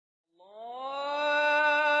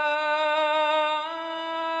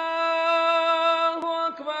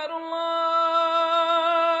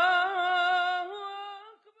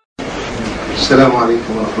السلام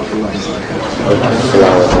عليكم ورحمة الله وبركاته.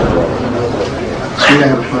 بسم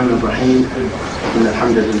الله الرحمن الرحيم. إن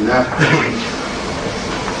الحمد لله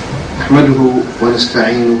نحمده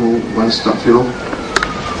ونستعينه ونستغفره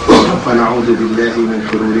ونعوذ بالله من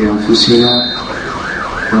شرور أنفسنا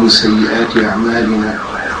ومن سيئات أعمالنا.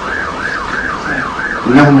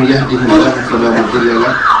 إنه من يهده الله فلا مضل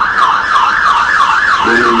له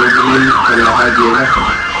ومن يضلل فلا هادي له،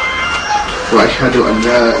 وأشهد أن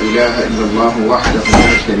لا إله إلا الله وحده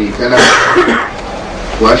لا شريك له،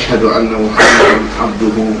 وأشهد أن محمدا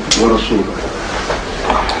عبده ورسوله.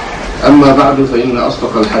 أما بعد، فإن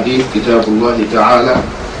أصدق الحديث كتاب الله تعالى،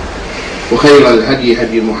 وخير الهدي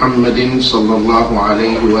هدي محمد صلى الله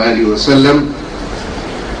عليه وآله وسلم،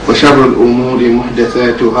 وشر الأمور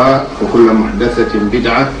محدثاتها، وكل محدثة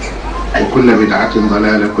بدعة، وكل بدعة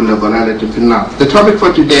ضلالة، كل ضلالة في النار. The topic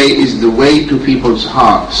for today is the way to people's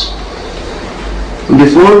hearts.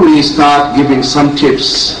 Before we start giving some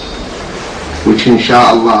tips, which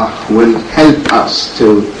inshallah will help us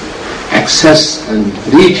to access and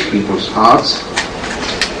reach people's hearts,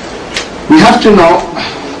 we have to know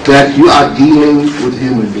that you are dealing with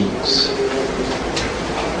human beings.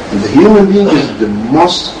 And the human being is the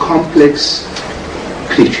most complex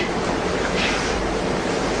creature.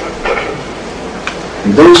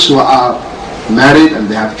 And those who are married and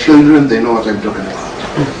they have children, they know what I'm talking about.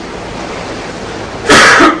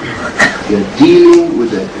 You're dealing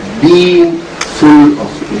with a being full of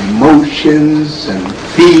emotions and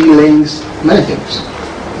feelings, many things.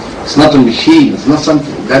 It's not a machine, it's not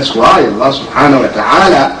something. That's why Allah subhanahu wa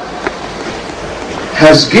ta'ala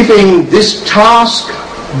has given this task,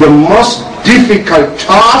 the most difficult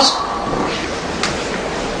task,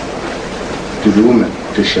 to the woman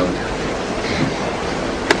to shoulder.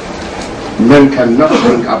 Men cannot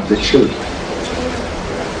bring up the children.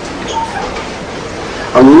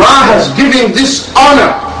 Allah has given this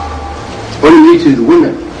honor only to the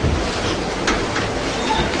women.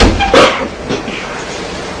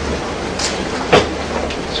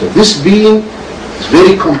 So this being is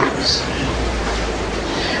very complex.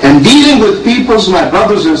 And dealing with people, my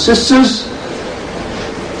brothers and sisters,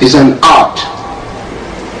 is an art.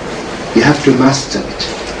 You have to master it.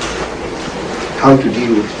 How to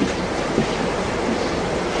deal with people.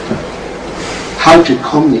 How to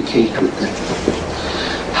communicate with them.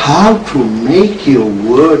 How to make your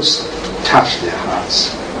words touch their hearts.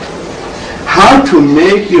 How to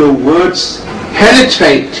make your words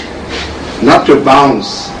penetrate, not to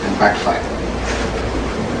bounce and backfire.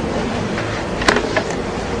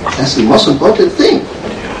 That's the most important thing.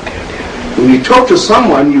 When you talk to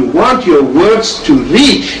someone, you want your words to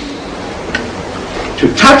reach,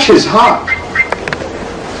 to touch his heart,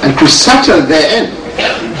 and to settle their end.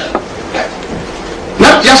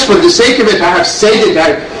 Not just for the sake of it, I have said it,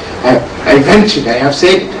 I ventured, I have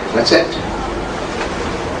said it, that's it.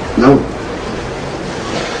 No.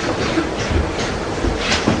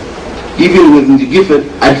 Even when you give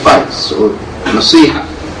advice or nasiha,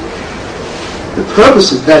 the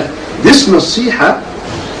purpose is that this nasiha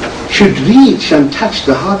should reach and touch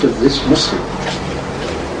the heart of this Muslim,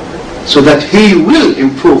 so that he will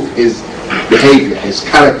improve his behavior, his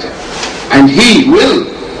character, and he will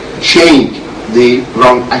change the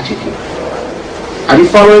wrong attitude. Are you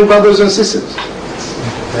following, brothers and sisters?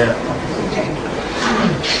 Yeah. Okay.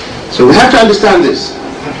 So we have to understand this.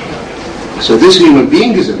 So this human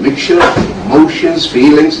being is a mixture of emotions,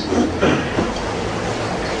 feelings.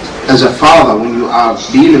 As a father, when you are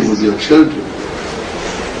dealing with your children,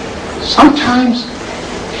 sometimes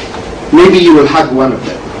maybe you will hug one of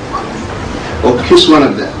them or kiss one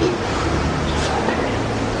of them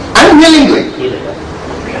unwillingly.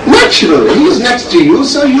 Naturally, he is next to you,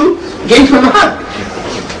 so you gave him a hug.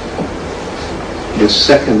 The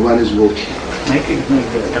second one is watching.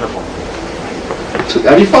 So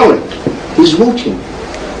are you following? He's watching.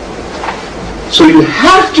 So you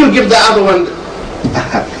have to give the other one a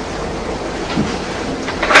hug.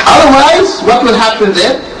 Otherwise, what will happen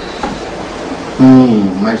there?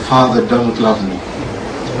 My father doesn't love me.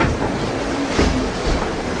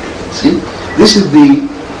 See, this is the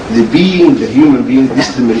being, the human being, this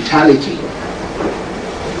is the mentality.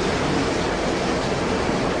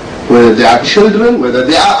 Whether they are children, whether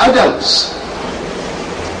they are adults.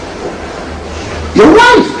 Your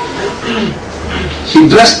wife, she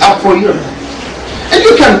dressed up for you. And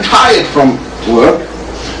you can tired from work.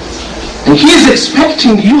 And he is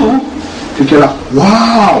expecting you to tell her,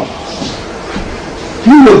 wow,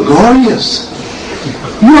 you look gorgeous.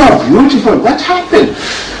 You are beautiful. What happened?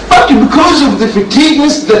 But because of the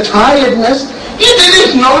fatigueness, the tiredness, you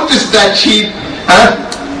didn't notice that she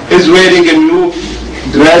is wearing a new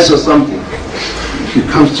dress or something. She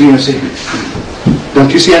comes to you and says,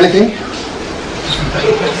 don't you see anything?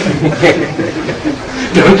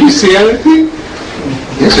 Don't you see anything?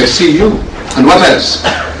 Yes, I see you. And what else?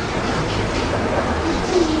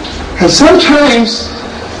 And sometimes,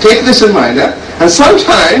 take this in mind, and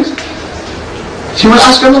sometimes she will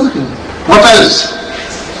ask another thing. What else?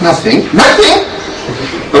 Nothing. Nothing?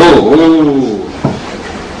 Oh.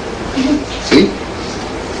 See?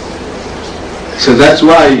 So that's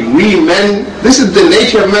why we men, this is the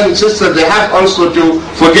nature of men and sisters, they have also to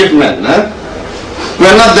forgive men. We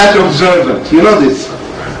are not that observant. You know this.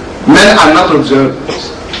 Men are not observant.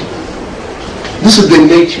 This is the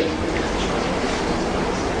nature.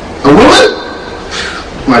 A woman,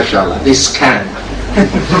 mashallah, they scan.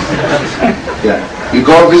 Yeah. You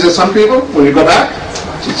go visit some people, when you go back,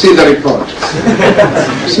 you see the report.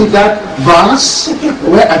 See that vase?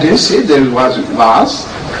 Where I didn't see there was a vase.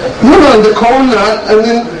 No, in the corner, and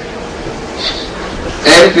then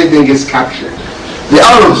everything is captured. They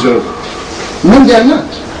are observant. Men, they are not.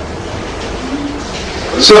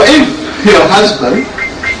 So if your husband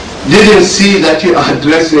didn't see that you are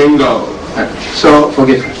dressing, so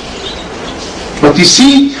forgive him. But you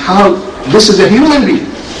see how this is a human being.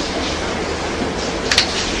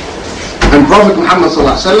 And Prophet Muhammad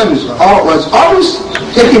ﷺ was always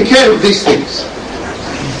taking care of these things.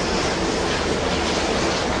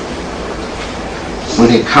 When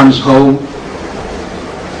he comes home,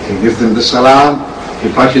 he gives them the salam, he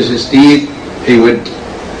brushes his teeth, he would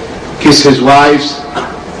kiss his wives,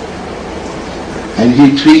 and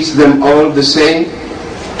he treats them all the same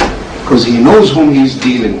because he knows whom he is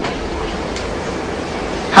dealing with.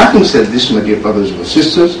 Having said this, my dear brothers and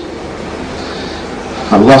sisters,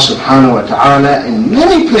 Allah subhanahu wa ta'ala in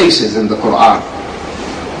many places in the Quran,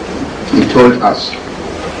 He told us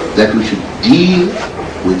that we should deal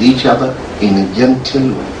with each other in a gentle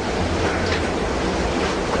way,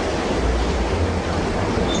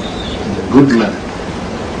 in a good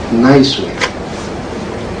manner, nice way.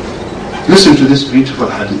 Listen to this beautiful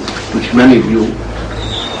hadith, which many of you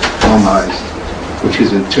memorized, which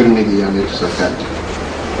is in Tirmidhi and it is authentic.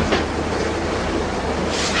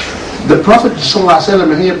 The Prophet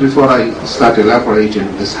ﷺ here, before I start elaborating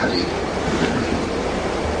this hadith,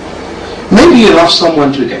 maybe you love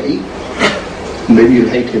someone today, maybe you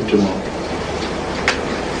hate him tomorrow.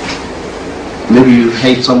 Maybe you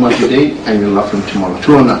hate someone today and you love him tomorrow.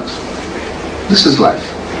 True or not? This is life.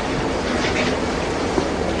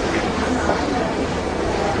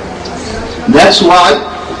 That's why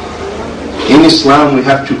in Islam we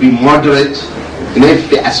have to be moderate in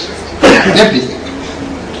every aspect, everything.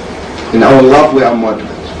 In our love we are moderate.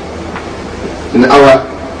 In our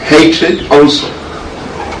hatred also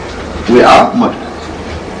we are moderate.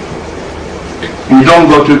 You don't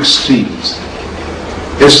go to extremes.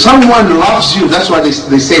 If someone loves you, that's why they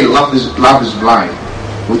say love is blind,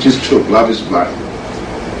 which is true. Love is blind.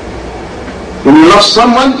 When you love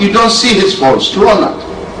someone, you don't see his faults. True or not?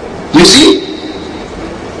 You see?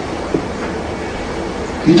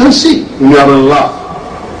 You don't see when you are in love.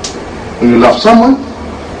 When you love someone,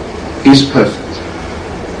 he's perfect.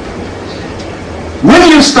 When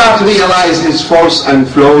you start to realize his faults and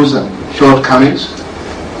flaws and shortcomings,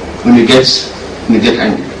 when you get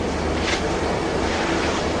angry,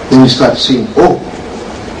 then you start seeing, oh,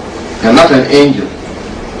 you're not an angel.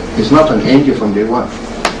 He's not an angel from day one.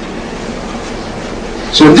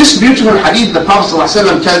 So in this beautiful hadith, the Prophet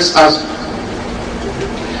ﷺ tells us,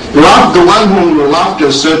 love the one whom you love to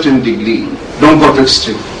a certain degree. Don't go to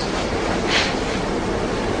extreme.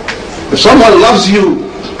 If someone loves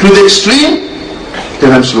you to the extreme,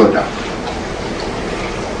 tell him slow down.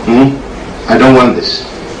 I don't want this.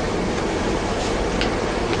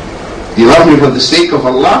 You love me for the sake of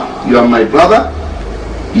Allah, you are my brother,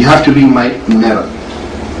 you have to be my mirror.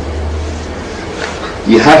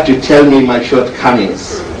 You have to tell me my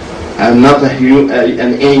shortcomings. I am not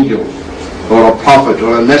an angel or a prophet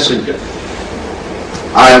or a messenger.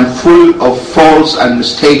 I am full of faults and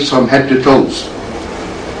mistakes from head to toes.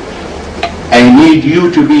 I need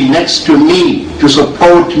you to be next to me, to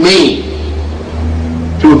support me,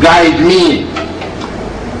 to guide me.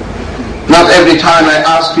 Not every time I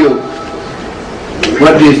ask you,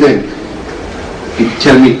 what do you think? You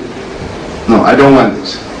tell me, no, I don't want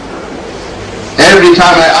this. Every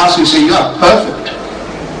time I ask you, say, you are perfect.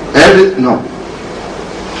 No.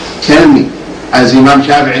 Tell me, as Imam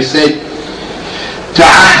Shafi'i said,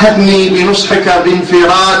 تعهدني بنصحك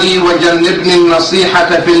بانفرادي وجنبني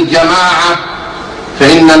النصيحة في الجماعة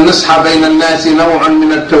فإن النصح بين الناس نوع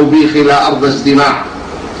من التوبيخ لا أرض استماع.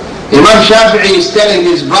 Imam Shafi'i is telling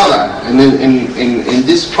his brother in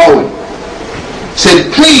this poem,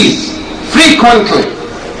 said, please frequently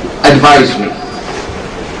advise me,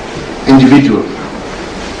 individually,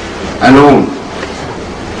 alone.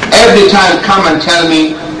 Every time come and tell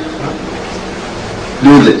me,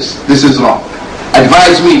 do this is wrong.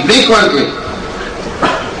 Advise me frequently.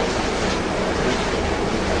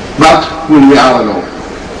 But when we are alone.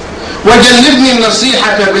 وَجَنِّبْنِي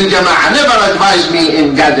النَّصِيحَةَ بِالْجَمَاعَةِ. Never advise me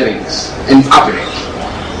in gatherings, in public.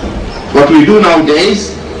 What we do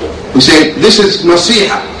nowadays, we say, this is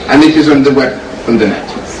nasiha, and it is on the web, on the net.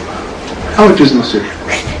 How it is nasiha?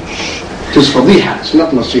 It is fadiha, it's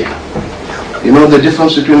not nasiha. You know the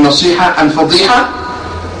difference between nasiha and fadiha?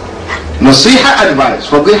 Nasiha, advice.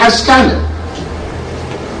 Fadiha, scandal.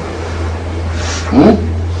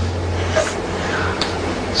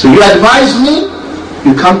 So you advise me,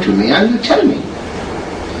 you come to me and you tell me.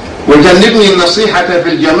 وَجَنِّبْنِي النَّصِيحَةَ فِي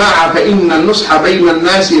الْجَمَاعَةِ فَإِنَّ النُّصْحَ بَيْنَ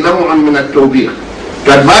النَّاسِ نَوْعٌ مِنَ التَّوْبِيخِ.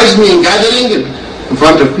 To advise me in gathering in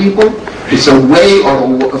front of people, it's a way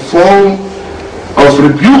or a form of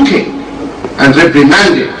rebuking and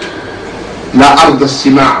reprimanding. La arda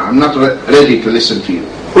sima'a. I'm not ready to listen to you.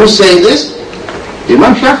 Who's saying this?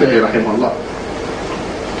 Imam Shafi'i rahimahullah.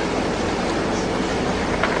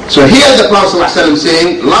 So here the Prophet ﷺ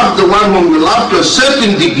saying, love the one whom you love to a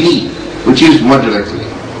certain degree, which is moderately.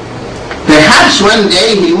 Perhaps one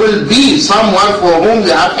day he will be someone for whom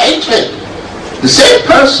you have hatred. The same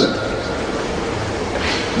person.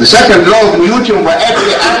 The second law of Newton, for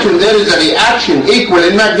every action there is a reaction equal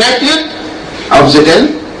in magnitude, opposite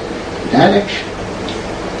in direction.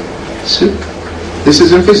 So, this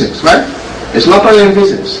is in physics, right? It's not only in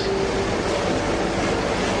physics.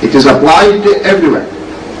 It is applied everywhere.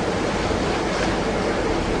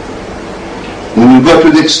 When you go to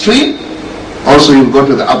the extreme, also you go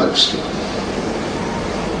to the other extreme.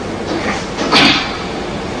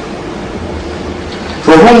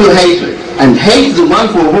 For whom you hate, and hate the one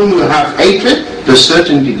for whom you have hatred to a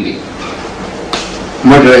certain degree.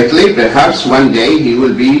 Moderately, perhaps one day he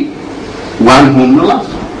will be one whom you love.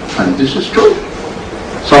 And this is true.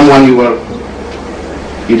 Someone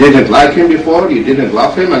you didn't like him before, you didn't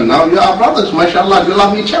love him, and now you are brothers, mashallah, you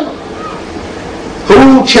love each other.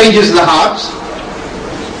 Who changes the hearts?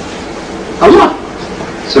 Allah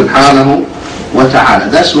subhanahu wa ta'ala.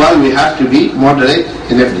 That's why we have to be moderate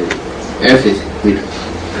in everything we do.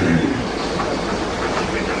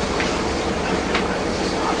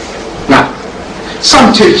 Now,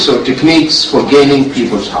 some tips or techniques for gaining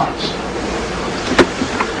people's hearts.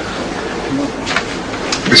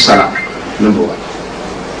 The salam, number one.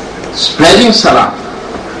 Spreading salam.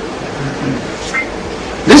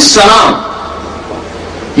 This salam,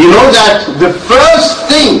 you know that the first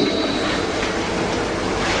thing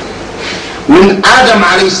when Adam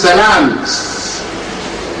alayhi salam's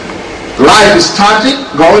life started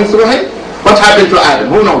going through him, what happened to Adam?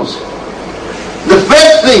 Who knows? The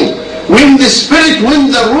first thing, when the spirit,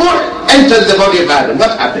 when the ruh entered the body of Adam,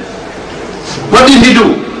 what happened? What did he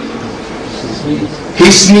do?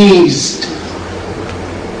 He sneezed.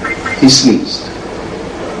 He sneezed.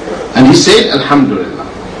 And he said, Alhamdulillah.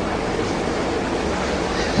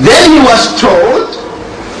 Then he was told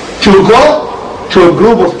to go to a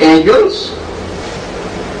group of angels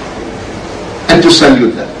and to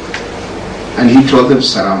salute them. And he told them,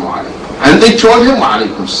 Salamu Alaikum. And they told him, Wa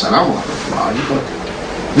Alaikum Salam wa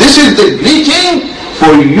rahmatullahi. This is the greeting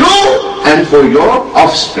for you and for your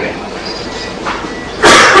offspring.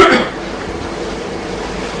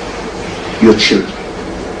 Your children.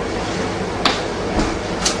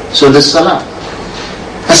 So the salam.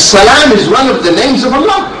 As-salam is one of the names of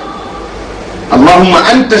Allah. Allahumma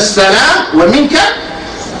anta as-salam wa minka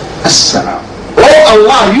as-salam. Oh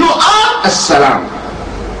Allah, you are as-salam.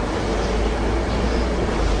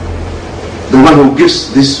 The one who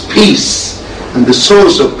gives this peace and the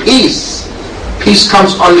source of peace. Peace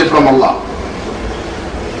comes only from Allah.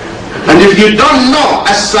 And if you don't know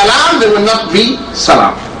as-salam, there will not be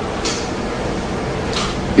salam.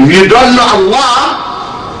 If you don't know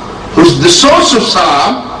Allah, who's the source of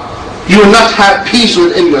salam, you will not have peace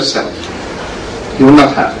within yourself. You will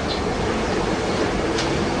not have it.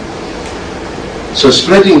 So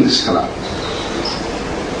spreading the salam.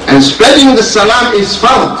 And spreading the salam is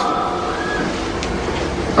fard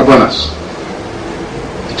upon us.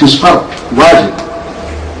 It is fard, wajib.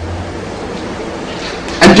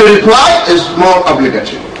 And to reply is more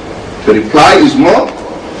obligatory. To reply is more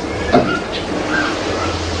obligatory.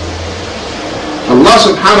 Allah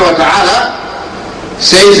subhanahu wa ta'ala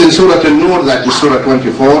says in Surah An-Nur, that is Surah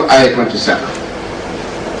 24, Ayah 27.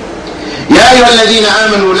 يَا أَيُّهَا الَّذِينَ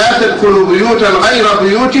آمَنُوا لَا تَدْخُلُوا بُيُوتًا غَيْرَ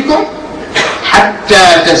بُيُوتِكُمْ حَتَّى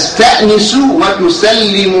تَسْتَأْنِسُوا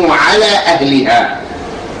وَتُسَلِّمُوا عَلَى أَهْلِهَا.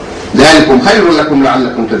 ذلكم خير لكم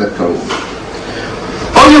لعلكم تذكرون.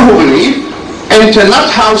 All you who believe, enter not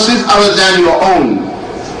houses other than your own.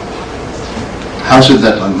 Houses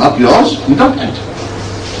that are not yours, you don't enter.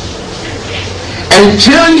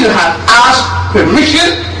 Until you have asked permission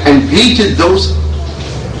and greeted those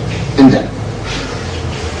in them.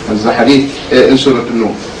 That's the hadith in Surah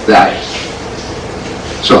An-Nur, the ayah.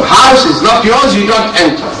 So house is not yours, you don't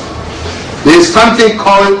enter. There is something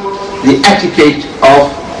called the etiquette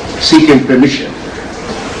of seeking permission.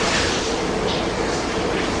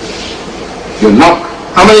 You knock.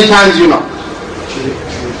 How many times you knock?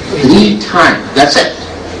 3 times. That's it.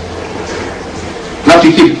 Not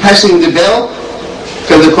you keep pressing the bell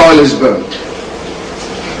till the coil is burnt.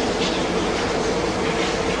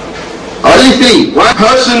 Only 3. One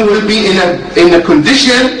person will be in a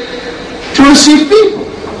condition to receive people.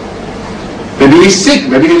 Maybe he's sick,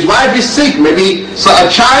 maybe his wife is sick, maybe a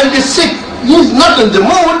child is sick. He's not in the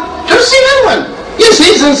mood to receive anyone. Yes,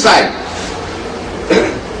 he's inside.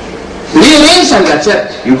 3 rings and that's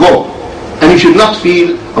it. You go. And you should not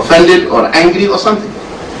feel offended or angry or something.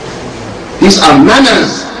 These are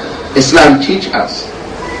manners Islam teach us.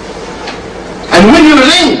 And when you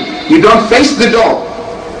ring, you don't face the door.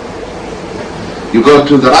 You go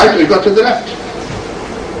to the right or you go to the left.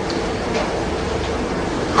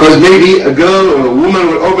 Because maybe a girl or a woman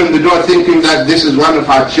will open the door thinking that this is one of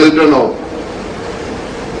our children, or...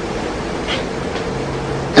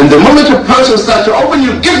 And the moment a person starts to open,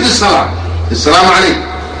 you give the salam. Assalamu alaikum.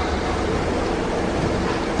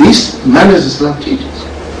 These manners Islam teaches.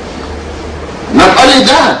 Not only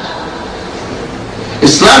that,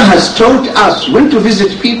 Islam has taught us when to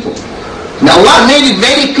visit people. And Allah made it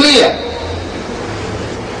very clear.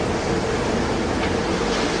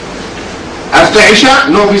 After Isha,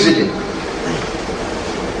 no visiting.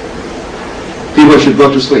 People should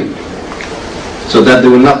go to sleep so that they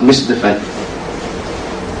will not miss the Fajr.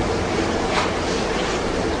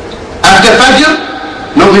 After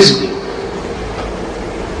Fajr, no visiting.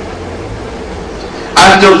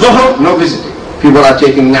 After Dhuhr, no visiting. People are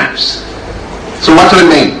taking naps. So what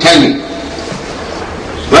remains? Tell me.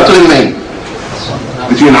 What remains?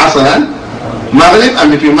 Between Asr and Maghrib,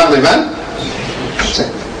 and between Maghrib and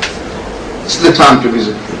Isha. It's the time to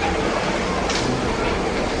visit.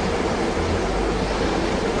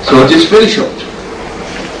 So it is very short.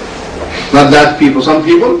 Not that some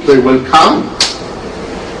people, they will come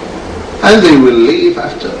and they will leave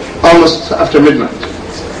almost after midnight.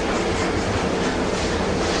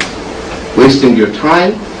 Wasting your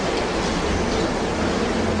time.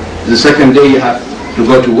 The second day you have to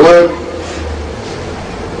go to work.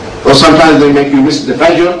 Or sometimes they make you miss the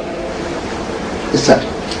Fajr, etc.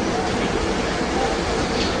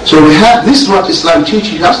 So this is what Islam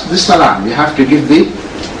teaches us, the salam. You have to give the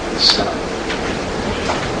salam.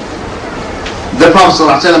 The Prophet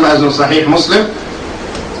ﷺ, as in Sahih Muslim,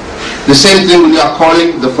 the same thing when you are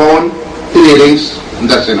calling the phone, 3 rings, and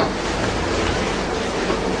that's enough.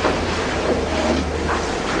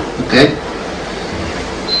 Okay?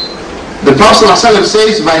 The Prophet ﷺ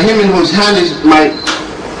says, by him in whose hand is my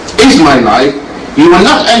life, you will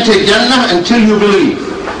not enter Jannah until you believe.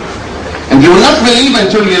 And you will not believe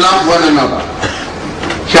until you love one another.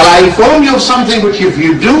 Shall I inform you of something which if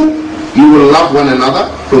you do, you will love one another?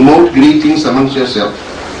 Promote greetings amongst yourselves.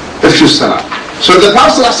 Ifshu salam. So the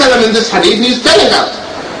Prophet ﷺ in this hadith is telling us,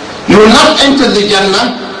 you will not enter the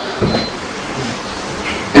Jannah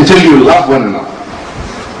until you love one another.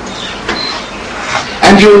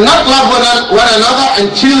 And you will not love one another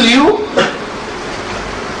until you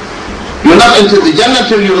will not enter the Jannah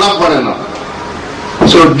until you love one another.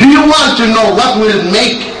 So do you want to know what will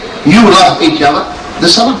make you love each other? The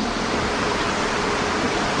salam.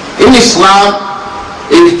 In Islam,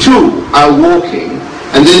 if 2 are walking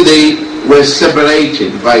and then they were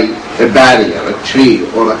separated by a barrier, a tree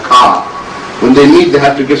or a car, when they meet they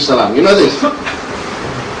have to give salam. You know this?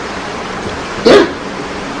 Yeah.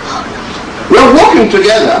 We are walking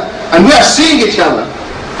together and we are seeing each other,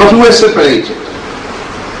 but we are separated.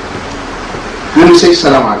 When we say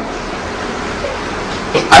salam alaikum.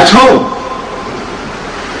 At home,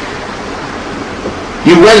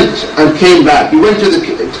 you went and came back. You went to the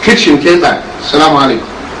kitchen, came back. Assalamu alaikum.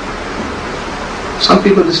 Some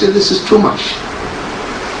people they say this is too much.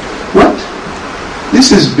 What?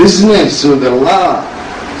 This is business with Allah.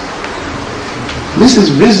 This is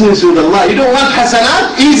business with Allah. You don't want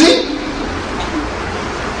hasanat? Easy.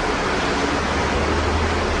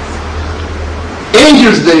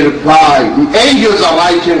 Angels, they reply. Angels are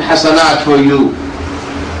writing hasanat for you.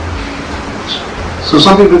 So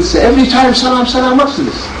some people say, every time salam, salam, what's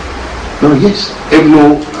this? No, yes. Ibn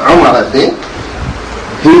Umar, I think,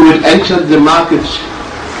 he would enter the market,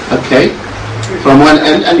 okay, from one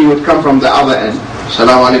end, and he would come from the other end.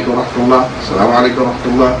 Assalamu alaikum wa rahmatullah, assalamu alaikum wa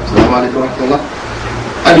rahmatullah, assalamu alaikum wa rahmatullah.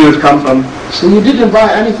 And he would come from, so you didn't buy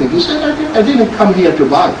anything. He said, I didn't come here to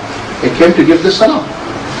buy. I came to give the salam.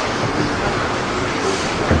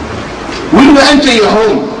 When you enter your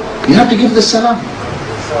home, you have to give the salam.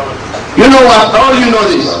 You know what? All you know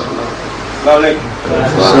this.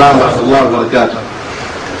 Assalamu alaikum wa barakatuh.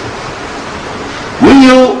 When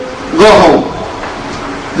you go home,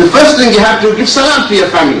 the first thing you have to give salam to your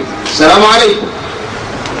family. Assalamu alaikum.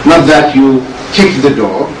 Not that you kick the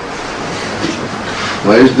door.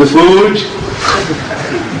 Where is the food?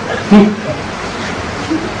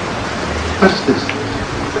 What's this?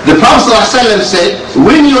 The Prophet ﷺ said,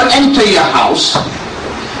 when you enter your house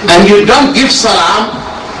and you don't give salam,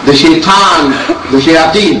 the shaitan, the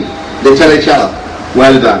shayateen, they tell each other,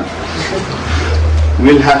 well done.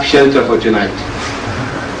 We'll have shelter for tonight.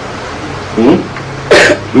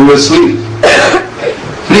 We will sleep.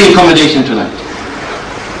 Free accommodation tonight.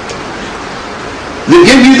 They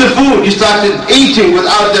give you the food, you started eating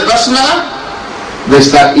without the basmala, they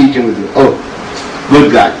start eating with you. Oh,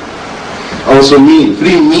 good guy. Also meal,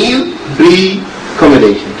 free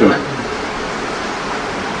accommodation tonight.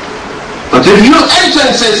 But if you enter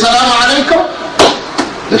and say, Salaam alaikum,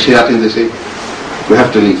 the shayateen, they say, we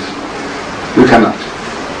have to leave. We cannot.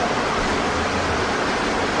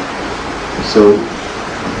 So,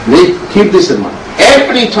 keep this in mind.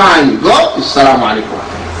 Every time you go, it's Salaam alaikum.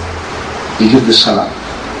 You give the salam.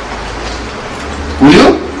 Will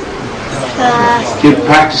you? Keep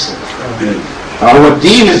practicing. Our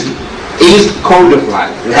deen is code of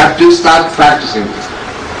life. You have to start practicing.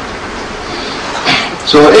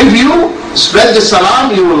 So if you spread the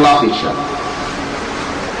salam, you will love each other.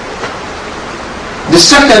 The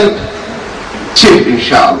second tip,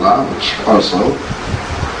 inshallah, which also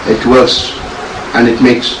it works and it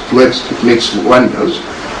makes wonders.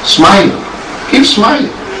 Smile. Keep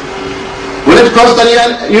smiling. Will it cost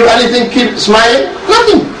you anything? Keep smiling?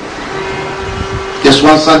 Nothing. Just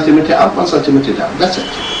 1 centimeter up, 1 centimeter down. That's it.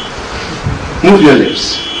 Move your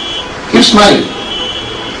lips. Keep smiling.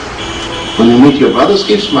 When you meet your brothers,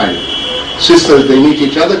 keep smiling. Sisters, they meet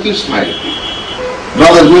each other, keep smiling.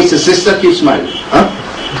 Brother meets a sister, keep smiling. Huh?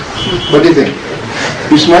 What do you think?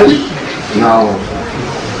 Keep smiling? No.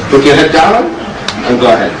 Put your head down and go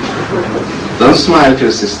ahead. Don't smile to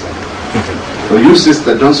your sister. Or you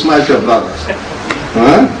sister, don't smile to your brothers.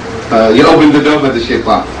 Huh? You open the door for the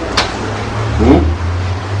shaitan.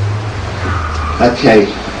 Okay.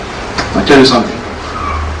 I'll tell you something.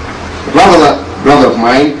 A brother of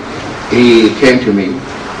mine, he came to me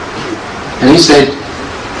and he said,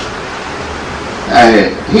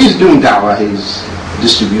 he's doing da'wah, he's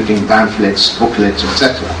distributing pamphlets, booklets,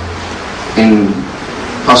 etc. in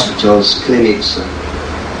hospitals, clinics.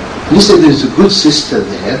 And he said there's a good sister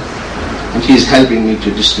there and she's helping me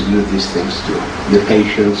to distribute these things to the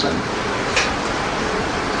patients.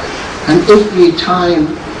 And every time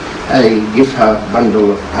I give her a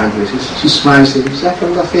bundle of pamphlets, she smiles and says,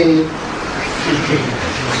 Jazakallah khair.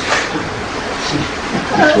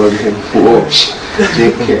 I told him, watch,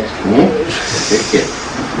 take care. Take care.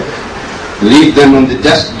 Leave them on the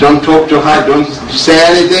desk, don't talk to her, don't say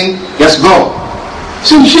anything, just go.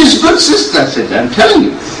 So she's a good sister, I said, I'm telling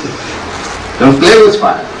you. Don't play with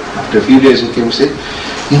fire. After a few days he came and said,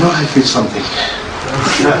 I feel something.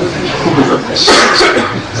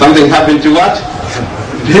 Something happened to what?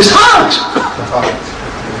 His heart.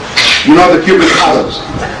 The Cuban arrows.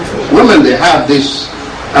 Women, they have this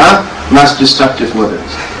mass destructive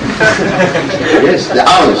weapons. Yes, the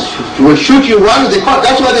arrows. Will shoot you once,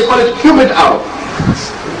 that's why they call it Cuban arrow.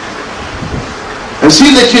 And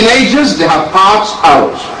see the teenagers, they have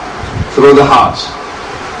arrows through the hearts.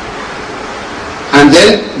 And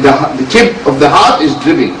then the tip of the heart is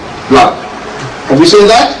dripping blood. Have you seen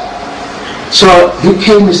that? So he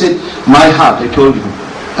came and said, my heart, I told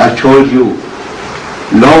you,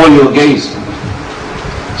 lower your gaze.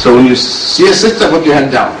 So when you see a sister, put your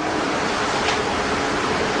head down.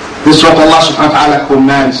 This is what Allah subhanahu wa ta'ala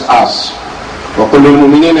commands us. وَقُلُّ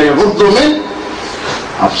الْمُؤْمِنِينَ يَغُضُّوا مِنْ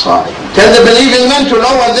أَبْصَارِهِمْ. Tell the believing men to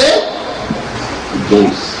lower their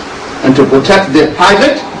gaze and to protect their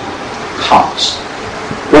private hearts.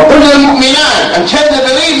 وَقُلُّ الْمُؤْمِنَاتِ. And tell the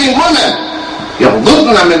believing women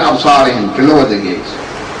يَغْضُضْنَ مِنْ أَبْصَارِهِمْ, to lower their gaze.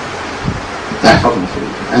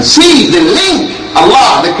 And see the link,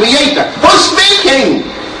 Allah, the Creator, who's speaking,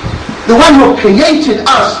 the one who created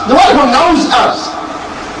us, the one who knows us.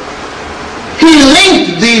 He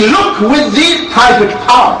linked the look with the private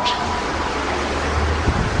part.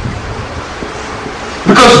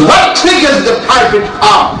 Because what triggers the private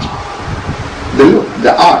art?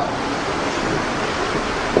 The art.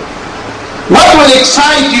 What will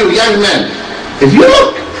excite you, young men? If you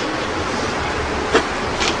look.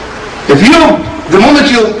 The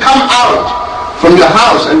moment you come out from your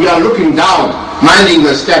house and you are looking down, minding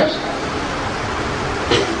your steps,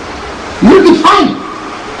 you'll be fine.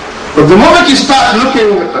 But the moment you start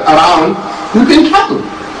looking around, you'll be in trouble.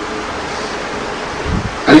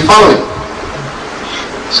 Are you following?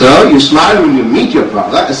 So you smile when you meet your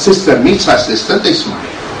brother. A sister meets her sister, they smile.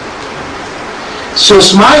 So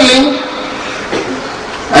smiling,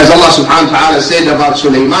 as Allah subhanahu wa ta'ala said about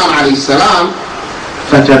Sulaiman alayhi salam,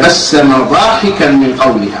 فَتَبَسَّمَ ضَاحِكًا مِنْ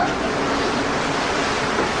قَوْلِهَا.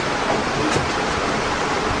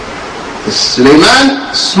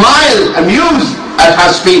 Sulaiman smiled, amused at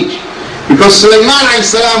her speech. Because Sulaiman alayhi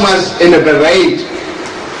salam was in a parade,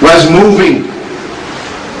 was moving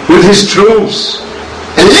with his troops.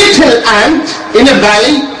 A little ant in a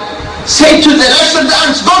valley said to the rest of the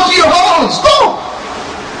ants, go to your holes, go.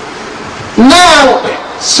 Now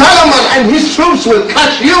Solomon and his troops will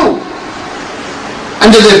catch you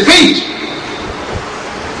under their feet.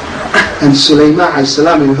 And Sulaiman alayhi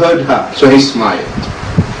salam heard her, so he smiled.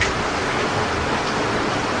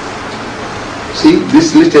 See,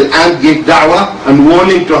 this little ant gave da'wah and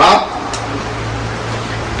warning to her.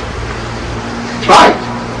 Tried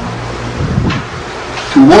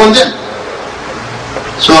to warn them.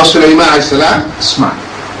 So Sulaiman alayhi salam smiled.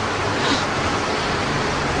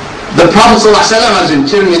 The Prophet ﷺ, as in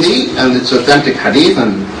Tirmidhi, and it's authentic hadith,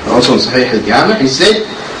 and also in Sahih al-Jami', he said,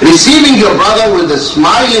 receiving your brother with a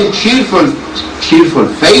smiling, cheerful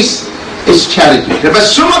face is charity.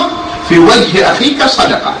 تَبَسُّمَكْ فِي وَجْهِ أَخِيكَ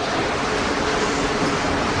صَدَقَةً.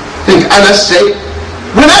 Think Anas said,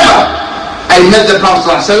 whenever I met the Prophet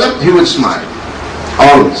ﷺ, he would smile.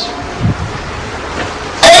 Always.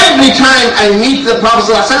 Every time I meet the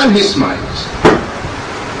Prophet ﷺ, he smiles.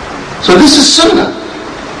 So this is sunnah.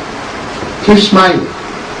 Keep smiling.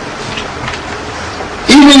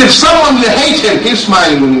 Even if someone you hate him, keep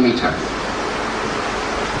smiling when you meet him.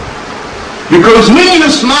 Because when you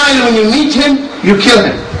smile when you meet him, you kill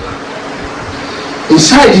him.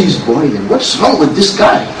 Inside he's boiling. What's wrong with this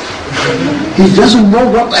guy? He doesn't know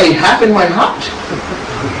what I have in my heart.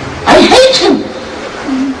 I hate him.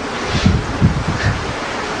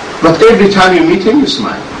 But every time you meet him, you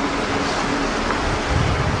smile.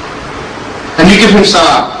 And you give him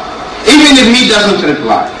salam. Even if he doesn't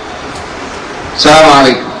reply. Salaam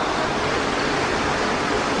alaikum.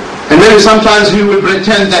 And maybe sometimes he will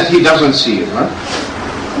pretend that he doesn't see you, right?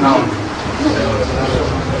 No.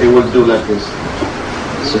 He will do like this.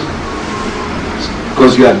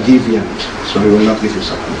 Because you are deviant, so he will not give you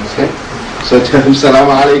salam. Okay? So tell him, Salaam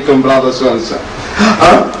alaikum, brother so and so.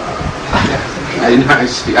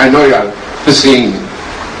 I know you are seeing me.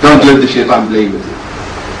 Don't let the shaitan play with you.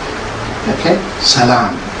 Okay?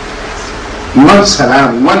 Salam. We want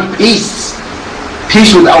salam, we want peace.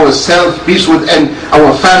 Peace with ourselves, peace within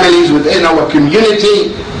our families, within our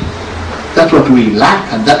community. That's what we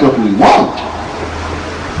lack and that's what we want.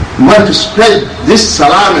 We want to spread this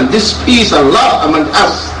salam and this peace and love among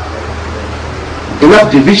us.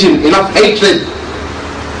 Enough division, enough hatred.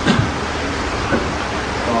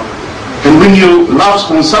 And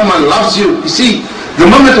when someone loves you, you see, the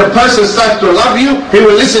moment a person starts to love you, he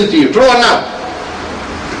will listen to you, true or not?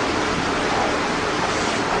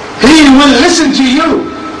 He will listen to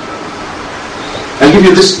you. I'll give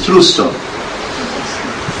you this true story.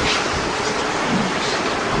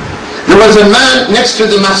 There was a man next to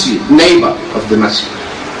the masjid, neighbor of the masjid,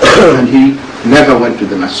 and he never went to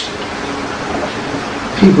the masjid.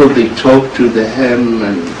 People, they talked to him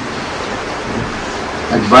and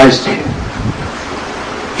advised him.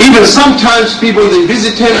 Even sometimes people, they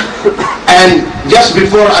visit him and just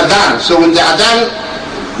before adhan, so when the adhan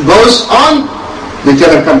goes on, they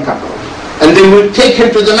tell him, come. And they will take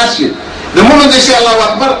him to the masjid. The moment they say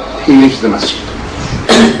Allahu Akbar, he leaves the masjid.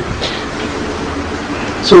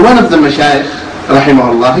 So one of the mashayikh,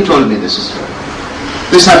 rahimahullah, he told me this story.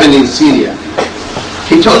 This happened in Syria.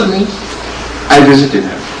 He told me, I visited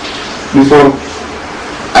him before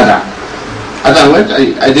adhan. Adhan went,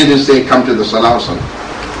 I didn't say come to the salah or something.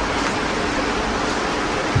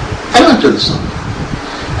 I went to the salah.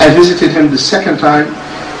 I visited him the second time,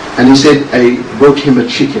 and he said, I brought him a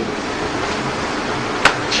chicken.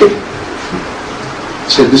 Chicken. He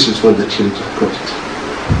said, this is for the children. Got it.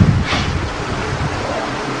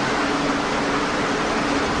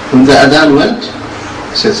 When the adhan went,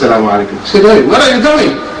 he said, Salaamu Alaikum. He said, hey, where are you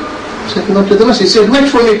going? I said, I'm going to the masjid. He said, wait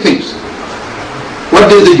for me, please. What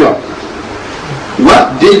did the job?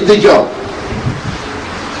 What did the job?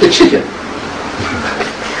 the chicken.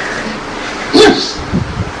 Yes.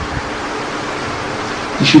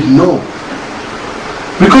 You should know.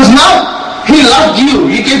 Because now he loved you,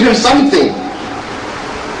 you gave him something.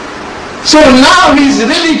 So now he's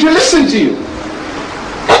ready to listen to you.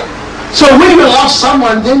 So when you love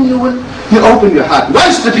someone, then you open your heart.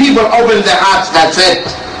 Once the people open their hearts, that's it.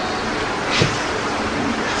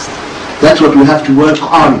 That's what we have to work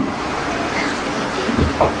on.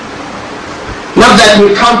 Not that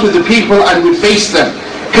we come to the people and we face them,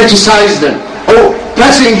 criticize them, or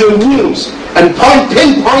pressing their wounds and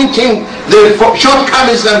pinpointing their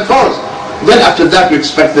shortcomings and faults. Then after that we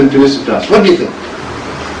expect them to listen to us. What do you think?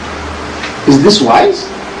 Is this wise?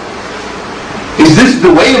 Is this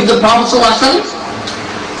the way of the Prophet ﷺ?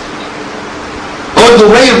 Or the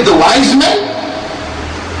way of the wise men?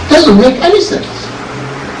 Doesn't make any sense.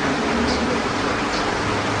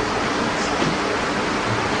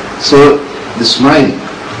 So the smiling.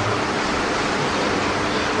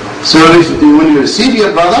 So when you receive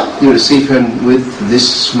your brother, you receive him with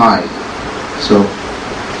this smile. So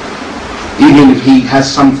even if he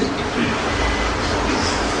has something,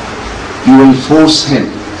 you will force him.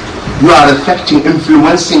 You are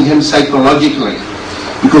influencing him psychologically.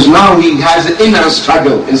 Because now he has an inner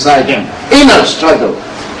struggle inside him. Inner struggle.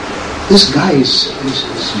 This guy is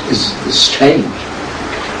strange.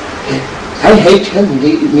 I hate him.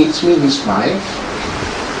 He meets me, he smiles.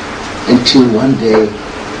 Until one day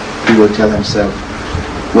he will tell himself,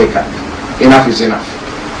 wake up. Enough is enough.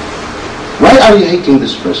 Why are you hating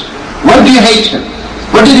this person? Why do you hate him?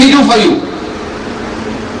 What did he do for you?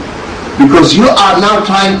 Because you are now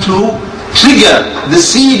trying to trigger the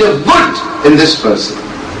seed of good in this person.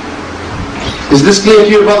 Is this clear to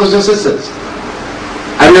you, brothers and sisters?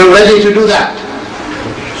 Are you ready to do that?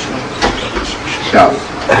 Inshallah.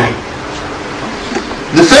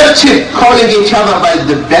 The third tip, calling each other by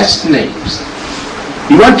the best names.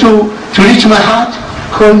 You want to reach my heart?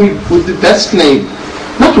 Call me with the best name.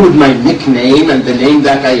 Not with my nickname and the name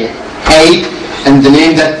that I hate and the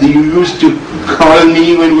name that you used to call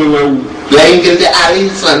me when we were playing in the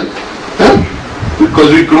alleys and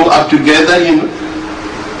because we grew up together, you know.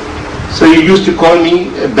 So you used to call me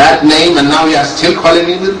a bad name and now you are still calling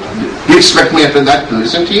me. You expect me after that to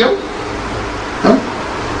listen to you?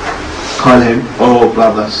 Call him, oh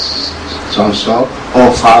brother so-and-so,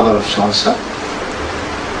 oh father of so-and-so.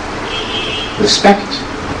 Respect.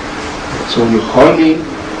 So when you call me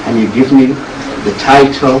and you give me the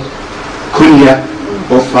title, kunya,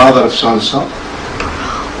 oh father of so-and-so,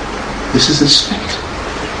 this is respect.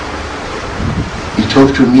 You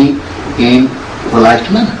talk to me in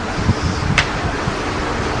polite manner.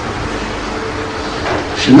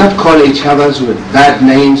 We should not call each other with bad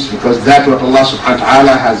names, because that's what Allah subhanahu wa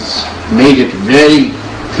ta'ala has made it very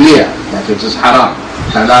clear that it is haram.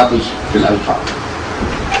 Talafuz fil alqab.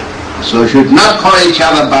 So we should not call each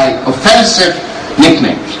other by offensive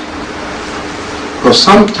nicknames. Because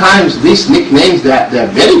sometimes these nicknames,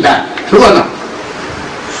 they're very bad, true or not?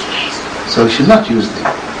 So we should not use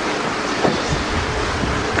them.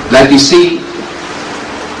 Like you see,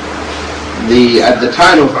 at the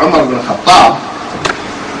time of Umar ibn Khattab,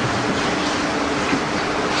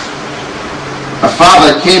 a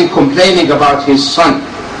father came complaining about his son.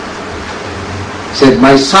 He said,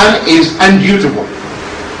 my son is undutiful.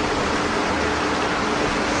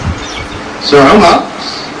 So Umar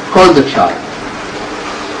called the child.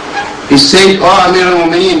 He said, oh Amir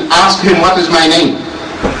al-Mu'mineen, ask him what is my name.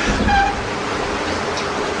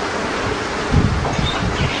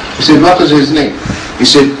 He said, what is his name? He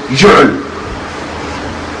said, Ju'al.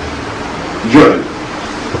 Ju'al.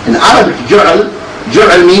 In Arabic,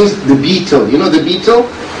 Ju'al means the beetle. You know the beetle?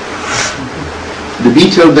 The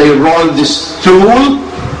beetle, they roll the stool,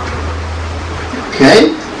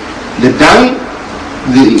 okay? The dung,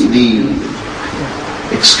 the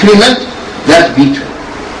excrement, that beetle.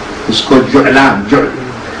 It's called Ju'lan, Ju'al.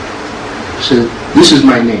 So this is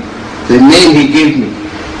my name. The name he gave me.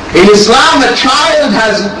 In Islam, a child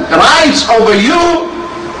has rights over you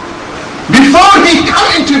before he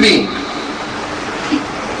comes into being.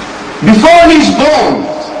 Before he's born,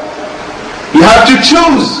 you have to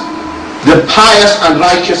choose the pious and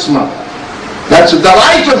righteous mother. That's the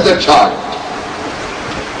right of the child.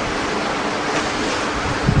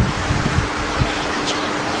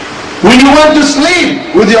 When you want to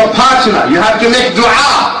sleep with your partner, you have to make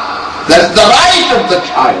dua. That's the right of the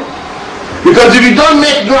child. Because if you don't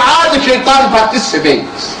make dua, the shaitan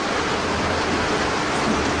participates.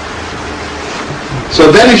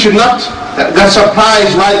 So then you should not get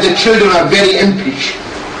surprised why the children are very impish.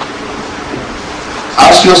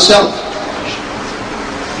 Ask yourself,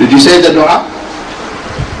 did you say the dua?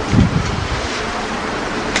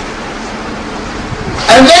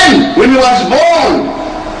 And then, when he was born,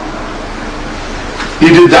 he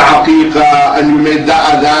did the aqiqah and you made the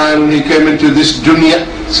adhan when he came into this dunya.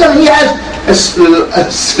 So he has a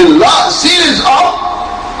series of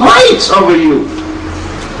rights over you.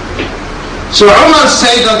 So Umar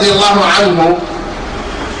said, radiallahu anhu,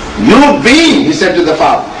 you've been, he said to the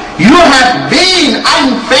father, you have been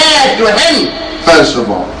unfair to him, first of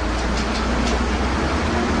all.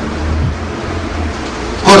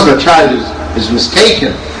 Of course the child is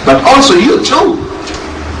mistaken, but also you too.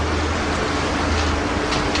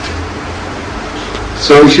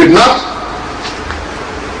 So we should not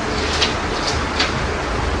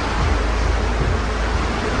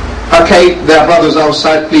okay, there are brothers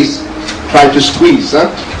outside, please try to squeeze, huh?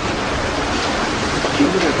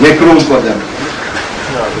 Make room for them.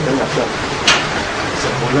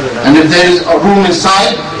 And if there is a room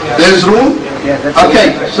inside, there is room?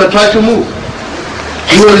 Okay, so try to move.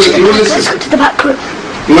 You will listen. Let's go to the back room.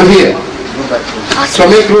 You will hear. So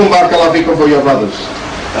make room, barakallahu feekum, for your brothers.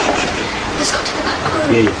 Let's go to the back room.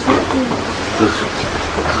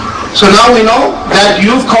 So now we know that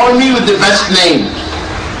you've called me with the best name.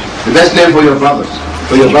 The best name for your brothers.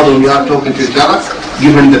 For your brother, when you are talking to each other,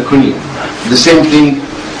 give him the kunya. The same thing,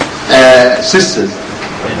 sisters.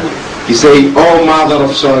 You say, oh mother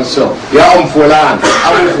of so-and-so, ya fulan,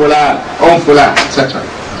 abu fulan, fulan, etc.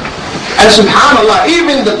 And subhanallah,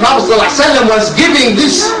 even the Prophet ﷺ was giving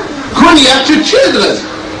this kunya to children.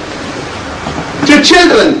 To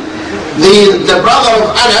children. The brother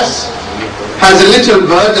of Anas has a little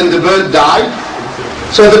bird and the bird died.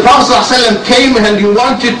 So the Prophet ﷺ came and he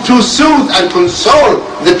wanted to soothe and console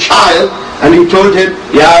the child, and he told him,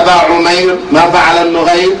 Ya Aba Umayr, ma fa'ala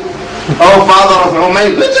al-Nughayr? Oh father of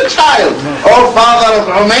Umayr, little child. Oh father of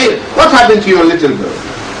Umayr, what happened to your little bird?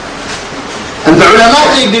 And the ulama,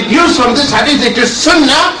 they did use from this hadith, it is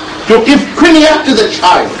sunnah to give kunya to the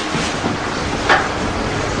child.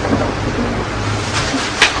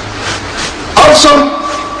 Also,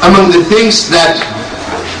 among the things that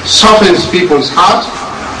softens people's heart,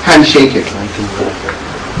 handshaking.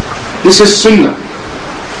 This is sunnah.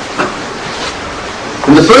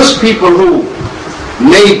 And the first people who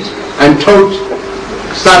made and taught,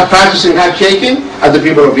 start practicing handshaking are the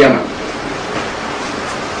people of Yemen,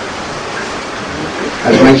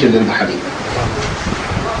 as mentioned in the hadith.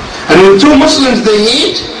 And when two Muslims, they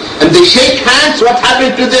meet and they shake hands, what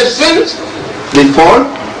happened to their sins? They fall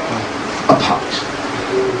apart.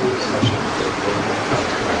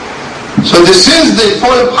 So the sins, they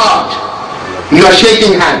fall apart. You are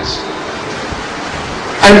shaking hands.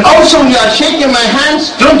 And also when you are shaking my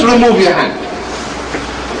hands, don't remove your hand.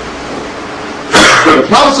 The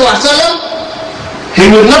Prophet ﷺ, he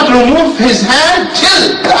will not remove his hand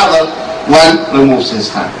till the other one removes his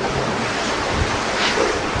hand.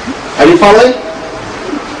 Are you following?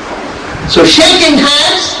 So shaking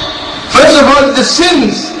hands, first of all, the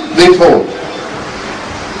sins, they fall.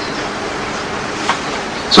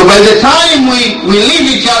 So by the time we leave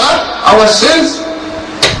each other, our sins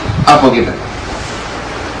are forgiven.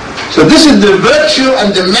 So this is the virtue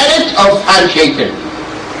and the merit of handshaking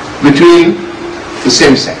between the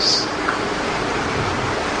same sex.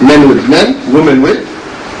 Men with men, women with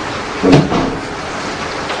women.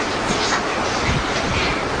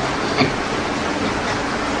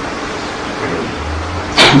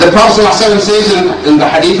 The Prophet ﷺ says in the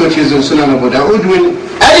hadith which is in Sunan Abu Dawud, when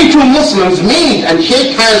any two Muslims meet and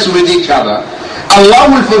shake hands with each other, Allah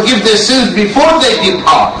will forgive their sins before they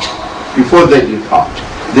depart. Before they depart,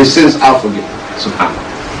 their sins are forgiven. Subhanallah.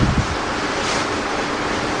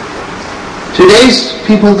 Today's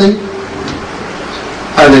people, they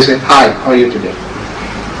say, hi, how are you today?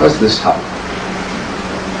 What's this hi?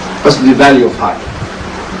 What's the value of hi?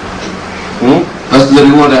 What's the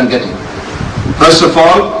reward I'm getting? First of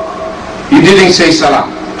all, you didn't say salam.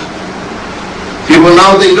 People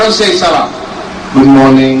now, they don't say salam. Good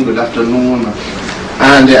morning, good afternoon.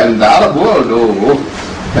 And in the Arab world,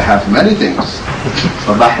 they have many things.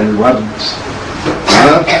 Sabah al-ward,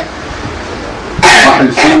 Sabah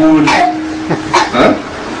al-fool.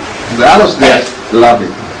 The Arabs, they love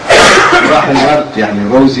it. Sabah al-ward, yani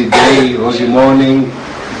rosy day, rosy morning,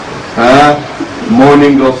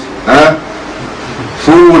 morning of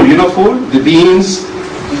fool, you know fool? The beans,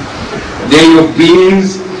 day of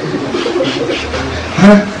beans,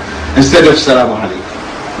 instead of salamu alaykum.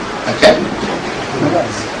 Okay?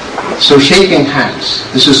 So shaking hands,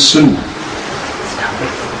 this is sunnah.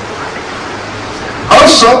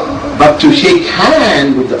 Also, but to shake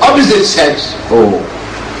hand with the opposite sex,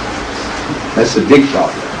 that's a big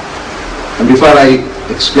problem. And before I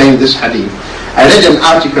explain this hadith, I read an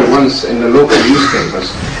article once in the local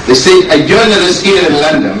newspapers. They said a journalist here in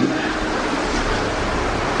London,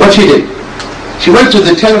 what she did, she went to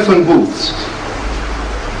the telephone booths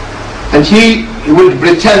and he would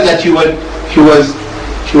pretend that she would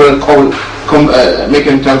call,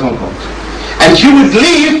 making telephone calls, and she would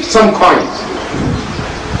leave some coins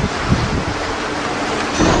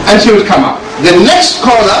and she would come out. The next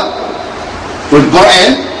caller would go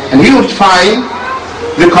in and he would find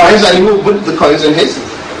the coins and he would put the coins in his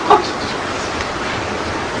pocket.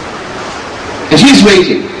 And she's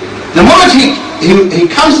waiting. The moment he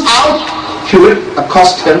comes out, she would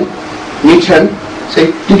accost him, meet him,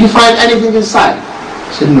 say, did you find anything inside?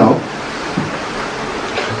 He said, no.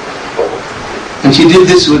 And she did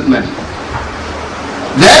this with many.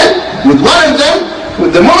 Then, with one of them,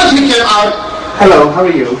 with the moment he came out, hello, how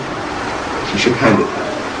are you? She shook hands with him.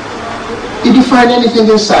 Did you find anything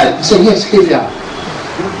inside? He said, yes, here they are.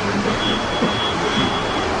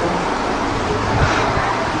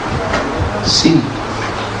 See,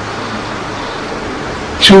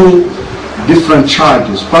 two different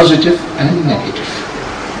charges, positive and negative.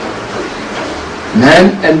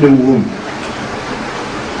 Man and a woman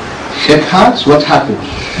shake hands, what happens?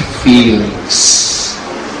 Feelings.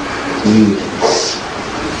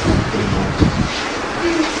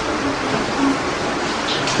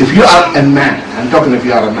 If you are a man, I'm talking if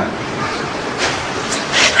you are a man.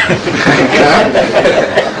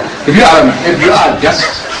 If you are a man, if you are just,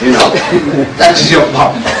 that is your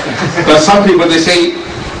problem. But some people, they say,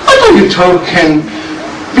 what are you talking?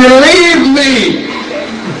 Believe me,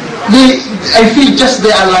 I feel just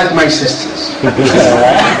they are like my sisters.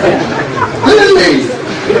 Really?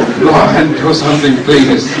 Go and do something,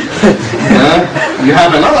 please. You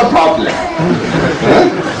have another problem.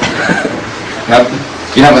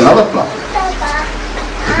 You have another problem.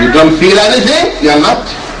 If you don't feel anything, you are not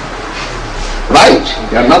right.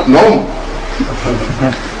 You are not normal.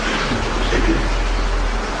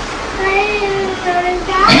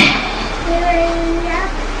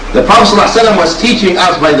 The Prophet ﷺ was teaching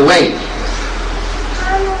us, by the way.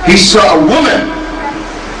 He saw a woman,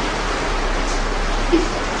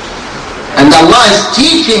 and Allah is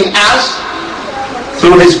teaching us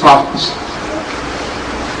through His prophets.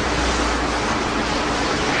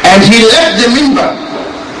 And he left the minbar.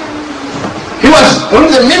 He was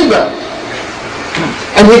on the minbar,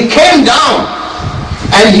 and he came down,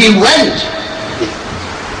 and he went,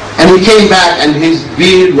 and he came back, and his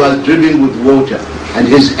beard was dripping with water, and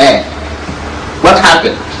his hair. What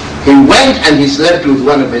happened? He went and he slept with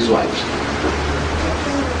one of his wives.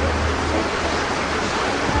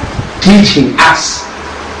 Teaching us.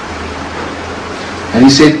 And he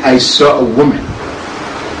said, I saw a woman,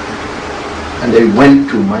 and I went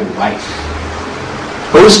to my wife.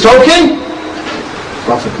 Who was talking?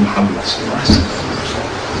 Prophet Muhammad.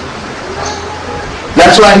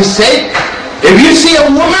 That's why he said, if you see a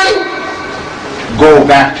woman, go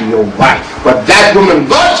back to your wife. What that woman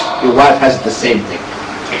got, your wife has the same thing.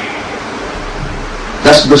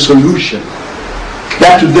 That's the solution.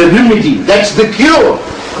 That's the remedy. That's the cure.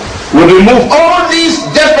 Will remove all these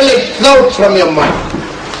devilish thoughts from your mind.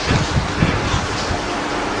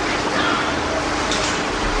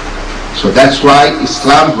 So that's why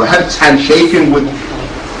Islam prohibits handshaking with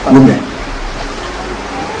women.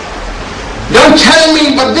 Don't tell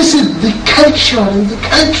me, but this is the culture in the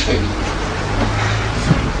country.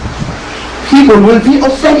 People will be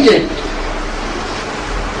offended.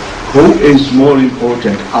 Who is more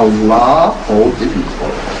important, Allah or the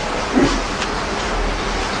people?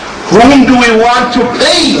 Whom do we want to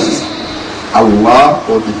please, Allah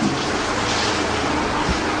or the people?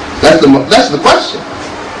 That's the question.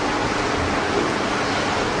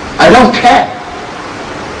 I don't care.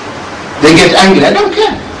 They get angry. I don't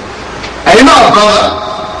care. And you know a brother,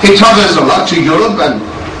 he travels a lot to Europe and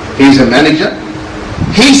he's a manager.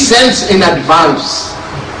 He sends in advance,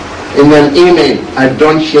 in an email, I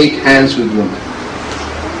don't shake hands with women.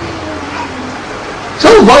 So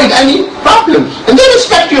avoid any problems. And they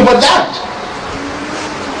respect you for that.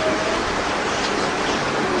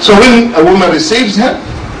 So when a woman receives her,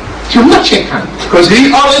 she will not shake hands, because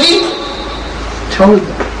he already told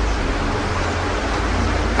them.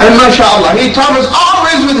 And mashallah, he travels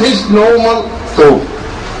always with his normal thought.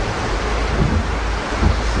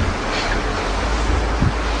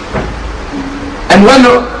 And when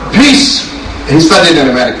peace, he studied in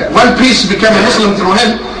America, when peace became a Muslim through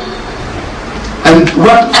him, and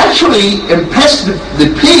what actually impressed the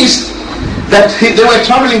priest, that they were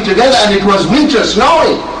traveling together and it was winter,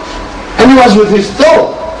 snowing, and he was with his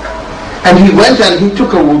thought. And he went and he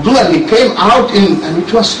took a wudu and he came out and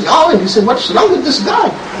it was snowing. He said, what's wrong with this guy?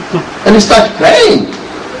 And he started praying.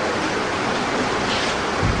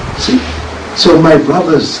 See? So my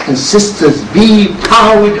brothers and sisters, be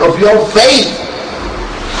proud of your faith,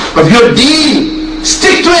 of your deen.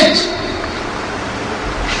 Stick to it.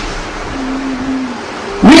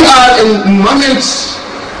 We are in moments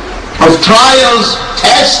of trials,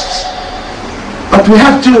 tests, but we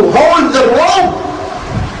have to hold the rope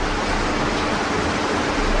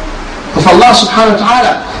of Allah subhanahu wa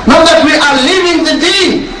ta'ala. Not that we are leaving the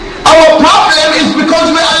deen. Our problem is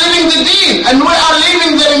because we are leaving the deen and we are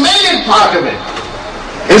leaving the remaining part of it.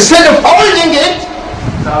 Instead of holding it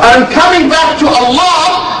and coming back to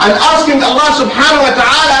Allah and asking Allah subhanahu wa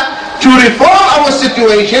ta'ala to reform our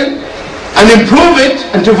situation and improve it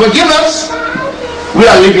and to forgive us, we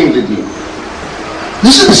are leaving the deen.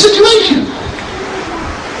 This is the situation.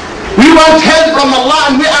 We want help from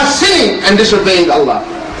Allah and we are sinning and disobeying Allah.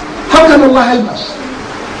 How can Allah help us?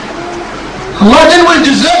 Allah then will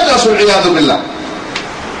desert us, wal-'iyadhu billah.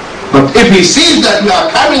 But if He sees that we are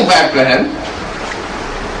coming back to Him,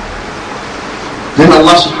 then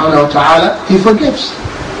Allah subhanahu wa ta'ala, He forgives.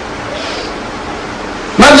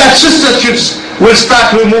 Not that sisters will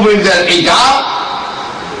start removing their hijab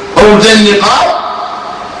or their niqab.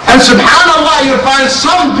 And subhanallah, you find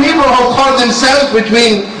some people who call themselves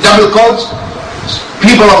between double quotes,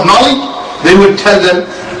 people of knowledge, they would tell them,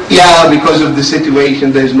 yeah, because of the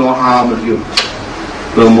situation, there is no harm if you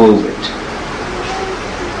remove it.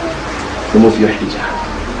 Remove your hijab.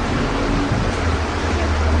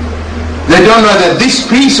 They don't know that this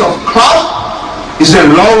piece of cloth is a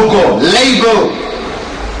logo, label.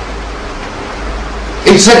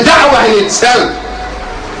 It's a da'wah in itself.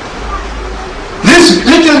 This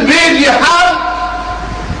little bead you have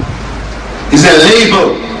is a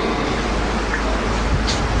label.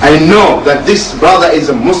 I know that this brother is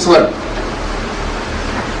a Muslim,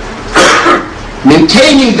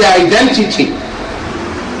 maintaining the identity.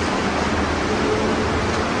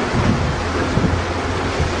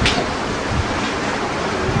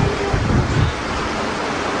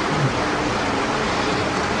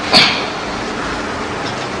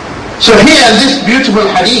 So here in this beautiful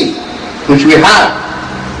hadith which we have,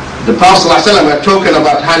 the Prophet ﷺ were talking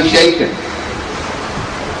about handshaking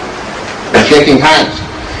and shaking hands.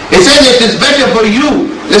 He said it is better for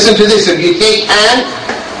you, listen to this, if you shake hands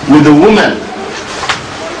with a woman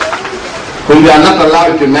whom you are not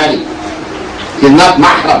allowed to marry, she's not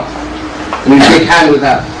mahram, and you shake hands with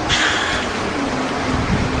her.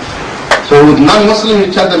 So with non-Muslims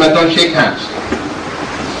you tell them, I don't shake hands.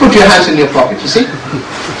 Put your hands in your pocket, you see?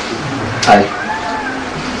 Hi.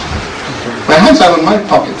 My hands are in my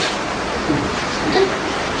pocket. Okay.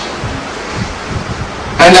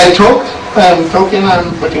 And I talked. I'm talking,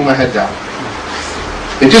 I'm putting my head down.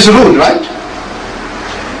 It is rude, right?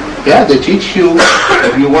 Yeah, they teach you,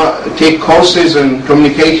 if you want to take courses in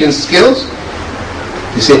communication skills,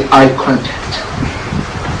 they say eye contact.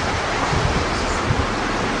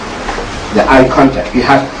 The eye contact. You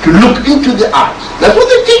have to look into the eyes. That's what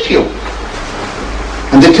they teach you.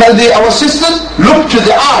 And they tell our sisters, look to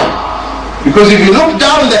the eye. Because if you look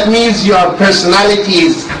down, that means your personality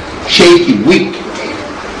is shaky, weak.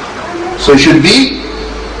 So it should be,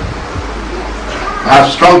 have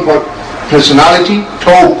strong personality,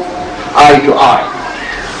 talk eye to eye.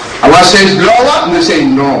 Allah says lower, and they say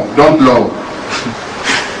no, don't lower.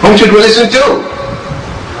 Whom should we listen to?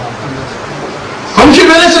 Whom should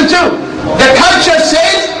we listen to? The culture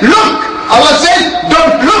says look. Allah says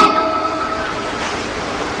don't look.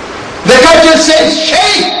 The culture says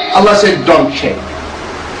shake. Allah says don't shake.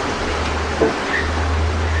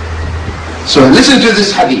 So listen to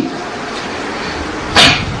this hadith.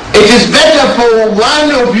 It is better for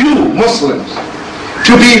one of you Muslims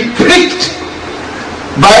to be pricked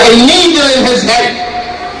by a needle in his head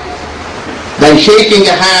than shaking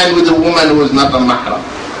a hand with a woman who is not a mahram.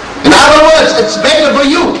 In other words, it's better for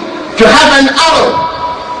you to have an arrow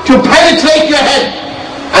to penetrate your head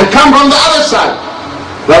and come from the other side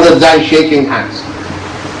rather than shaking hands.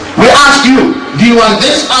 We ask you, do you want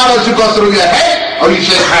this arrow to go through your head or you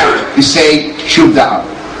shake hands? You say, shoot the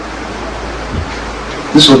arrow.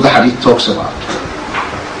 This is what the hadith talks about.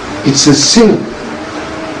 It's a sin.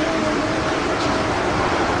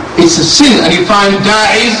 It's a sin. And you find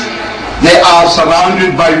da'is, they are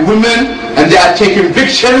surrounded by women and they are taking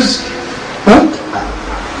pictures. Huh?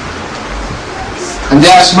 And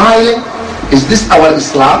they are smiling. Is this our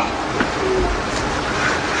Islam?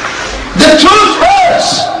 The truth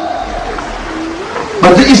hurts.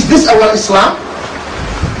 But is this our Islam?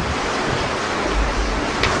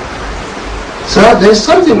 So there is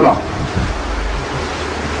something wrong.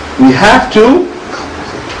 We have to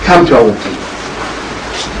come to our feet.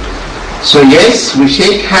 So yes, we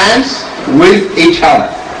shake hands with each other.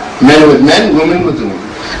 Men with men, women with women.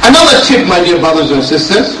 Another tip, my dear brothers and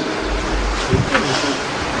sisters.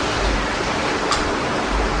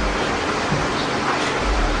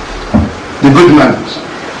 The good manners.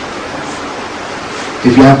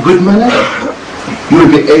 If you have good manners, you will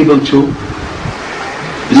be able to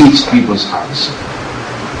reach people's hearts.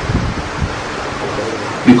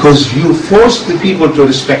 Because you force the people to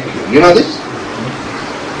respect you. You know this?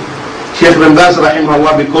 Shaykh bin Baz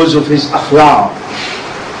rahimahullah, because of his akhlaq,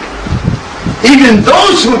 even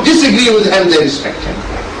those who disagree with him, they respect him.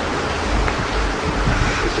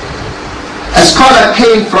 A scholar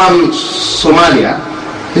came from Somalia.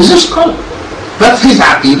 He's a scholar, but his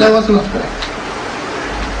aqidah was not correct.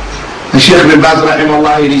 And Shaykh bin Baz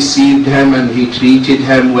rahimahullah, he received him and he treated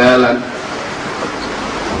him well,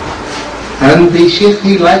 and the Shaykh,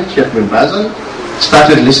 he liked Shaykh bin Baz and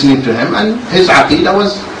started listening to him, and his aqidah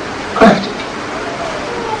was corrected.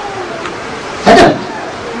 Adab,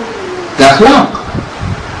 the akhlaq,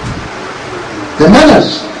 the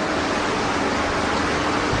manners,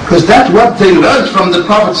 because that's what they learned from the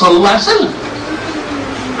Prophet sallallahu alaihi wasallam.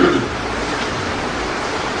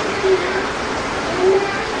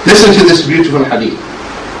 Listen to this beautiful hadith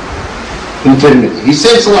in Tirmidhi. He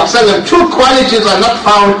says sallallahu alaihi wasallam, two qualities are not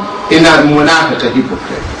found in a munafiq, a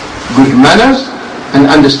hypocrite: good manners and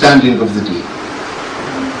understanding of the deen.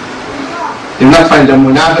 You will not find a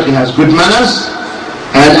munafiq, he has good manners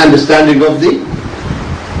and understanding of the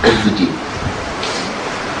deen.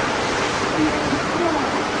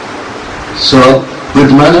 So,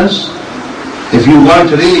 good manners. If you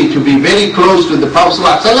want really to be very close to the Prophet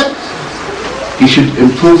ﷺ, you should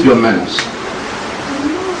improve your manners.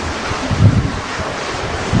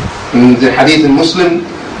 In the hadith in Muslim,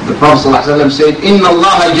 the Prophet ﷺ said, "Inna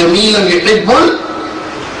Allah jamīlan yuhibbul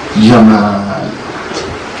jamal."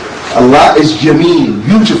 Allah is jameel,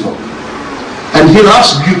 beautiful, and He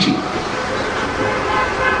loves beauty.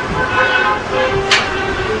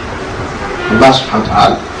 Allah subhanahu wa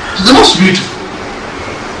ta'ala is the most beautiful.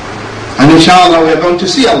 And inshallah we are going to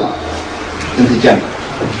see Allah in the Jannah.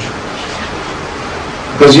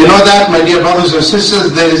 Because you know that, my dear brothers and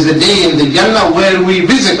sisters, there is a day in the Jannah where we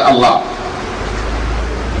visit Allah.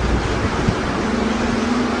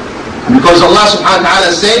 Because Allah subhanahu wa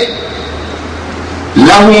ta'ala said,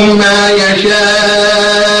 لهم ما يشاءون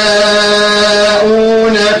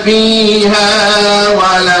فيها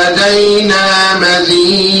ولدينا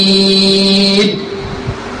مزيد.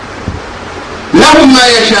 لهم ما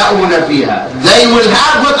يشاءون فيها. They will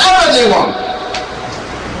have whatever they want.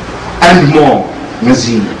 And more.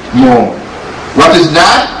 مزيد. More. What is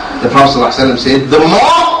that? The Prophet ﷺ said, the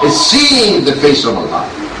more is seeing the face of Allah.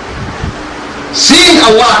 Seeing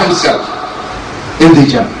Allah Himself in the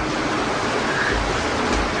Jannah.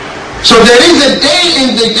 So there is a day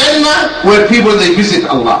in the Jannah where people, they visit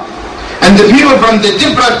Allah. And the people from the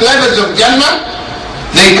different levels of Jannah,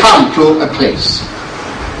 they come to a place.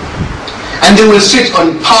 And they will sit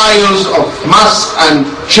on piles of musk and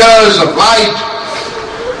chairs of light.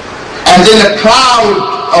 And then a cloud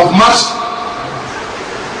of musk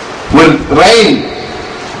will rain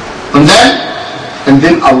on them. And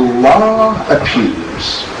then Allah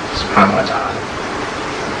appears, subhanahu wa ta'ala.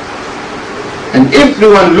 And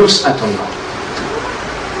everyone looks at Allah.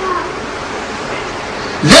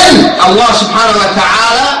 Then Allah subhanahu wa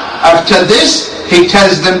ta'ala, after this, He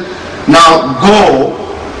tells them, now go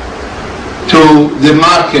to the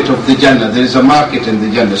market of the Jannah. There is a market in the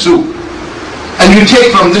Jannah, so. And you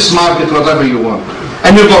take from this market whatever you want.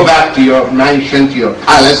 And you go back to your mansion, to your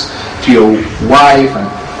palace, to your wife,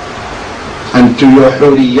 and to your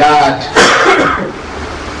huriyat.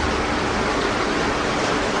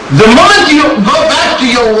 The moment you go back to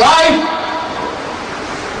your wife,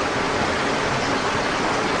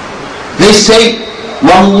 they say,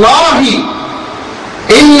 Wallahi,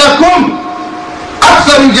 innakum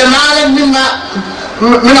akthar jamalan min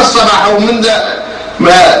as-sabah, or min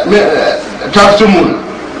tartumuna.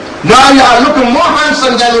 Now you are looking more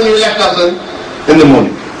handsome than when you left us in the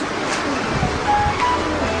morning.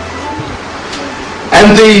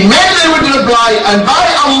 And the men, they would reply, and by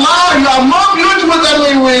Allah, you are more beautiful than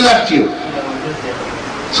when we left you.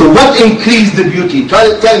 So what increased the beauty? Tell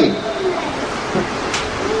me.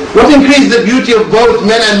 What increased the beauty of both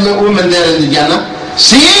men and women there in the Jannah?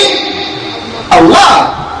 Seeing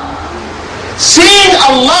Allah. Seeing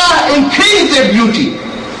Allah increased their beauty.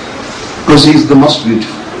 Because He is the most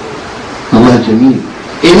beautiful. Allah Jameel.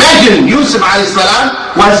 Imagine Yusuf alayhi salam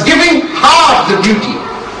was giving half the beauty.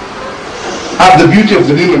 Have the beauty of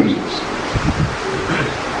the human beings.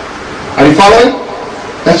 Are you following?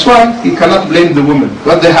 That's why he cannot blame the woman.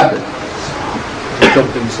 What they happen?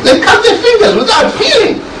 They cut their fingers without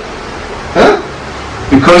feeling. Huh?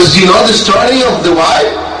 Because you know the story of the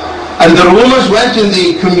wife, and the rumors went in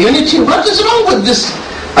the community. What is wrong with this?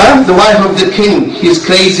 The wife of the king, he's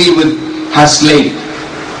crazy with her slave.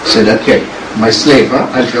 Said, okay, my slave,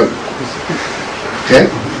 I'll show you. Okay?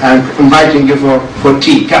 I'm inviting you for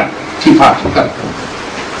tea. Come, tea party, come.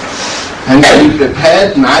 And she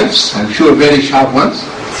prepared knives, I'm sure very sharp ones,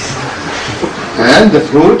 and the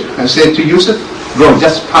fruit, and said to Yusuf, go,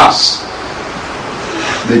 just pass.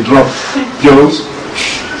 They dropped Joes.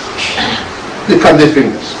 They cut their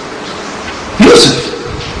fingers. Yusuf.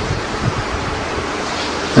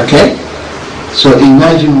 Okay? So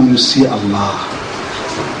imagine when you see Allah.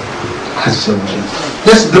 That's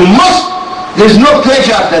the most, there's no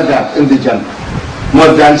pleasure after that in the Jannah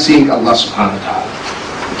more than seeing Allah subhanahu wa ta'ala.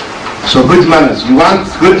 So good manners. You want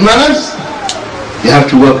good manners? You have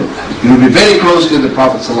to work at that. You will be very close to the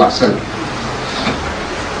Prophet sallallahu alaihi wasallam.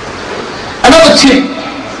 Another tip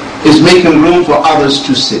is making room for others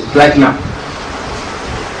to sit. Like now.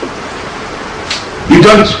 You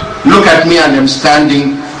don't look at me and I'm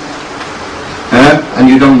standing and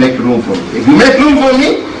you don't make room for me. If you make room for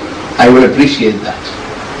me, I will appreciate that.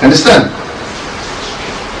 Understand?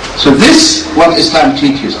 So this what Islam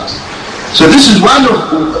teaches us. So this is one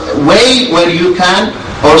way where you can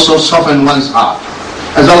also soften one's heart.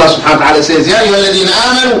 As Allah subhanahu wa ta'ala says, يَا أَيُّهَا الَّذِينَ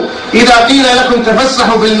آمَنُوا إِذَا قِيلَ لَكُمْ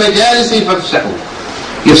تَفَسَّحُوا فِي الْمَجَالِسِ فَافْسَحُوا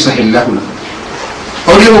يَفْسَحِ اللَّهُ لَكُمْ.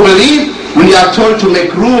 Or you who believe, when you are told to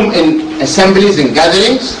make room in assemblies and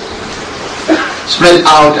gatherings, spread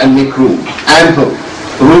out and make room. Ample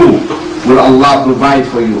room will Allah provide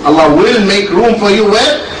for you. Allah will make room for you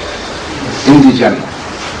where? In the Jannah.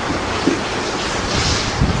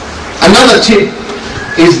 Another tip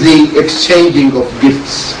is the exchanging of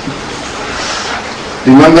gifts.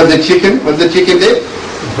 Remember the chicken? What the chicken did?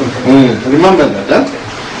 Remember that, huh?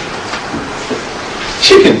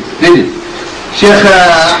 Chicken did it. Sheikh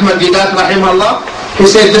Ahmad Didat rahimahullah, he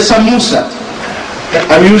said the samosa.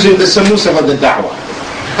 I'm using the samosa for the da'wah.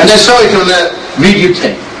 And I saw it on a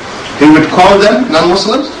videotape. He would call them,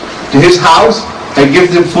 non-Muslims, to his house and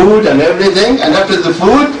give them food and everything. And after the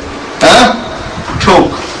food,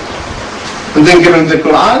 choke. And then give them the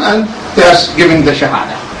Quran and they are giving the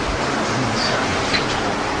Shahada.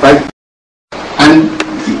 Right? And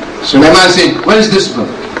Sulaiman said, where is this bird?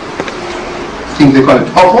 I think they call it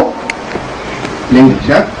Hofo in English,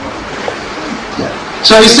 yeah?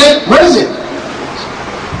 So he said, where is it?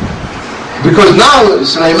 Because now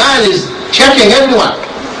Sulaiman is checking everyone.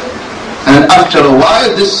 And after a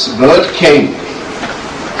while this bird came.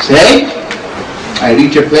 Say, I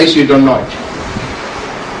reach a place you don't know it.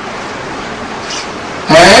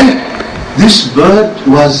 And this bird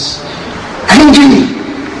was angry.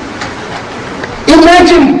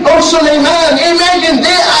 Imagine, oh Sulaiman, imagine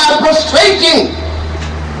they are prostrating.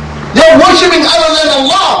 They are worshipping other than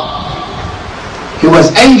Allah. He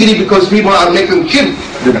was angry because people are making shirk.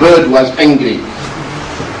 The bird was angry.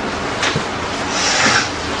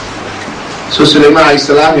 So Sulaiman alayhi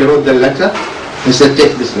salam, he wrote the letter. He said,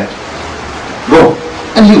 take this letter. Go.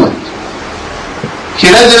 And he went.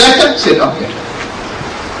 He read the letter, said, okay.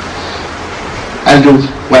 I'll do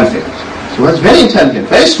one thing. She was very intelligent,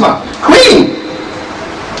 very smart. Queen!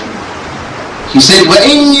 He said,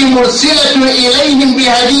 وَإِنِّي مُرْسِلَةٌ إِلَيْهِمْ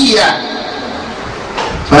بِهَدِيَّةٍ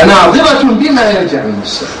فَنَاظِرَةٌ بِمَا يَرْجَعُ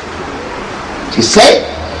الْمُرْسَلُ. He said,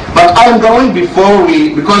 but I'm going before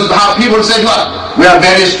because how people say, look, we are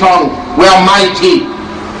very strong, we are mighty,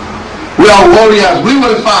 we are warriors, we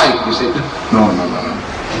will fight. He said, no,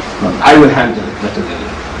 I will handle it better than you.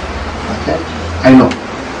 Okay? I know.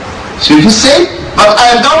 So he said, but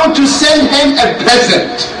I am going to send him a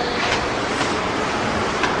present.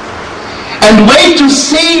 And wait to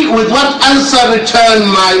see with what answer return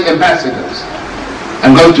my ambassadors.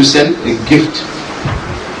 I'm going to send a gift.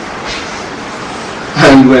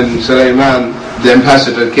 And when Sulaiman, the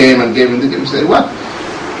ambassador, came and gave him the gift, he said, what?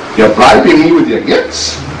 You're bribing me with your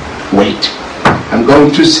gifts? Wait. I'm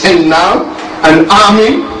going to send now an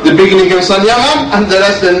army, the beginning in Yemen and the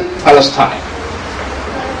rest in Palestine.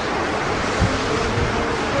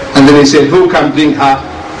 And then he said, who can bring her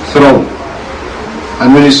throne?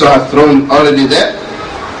 And when he saw her throne already there,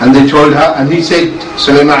 and they told her, and he said,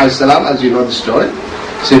 Sulaiman alayhi salam, as you know the story,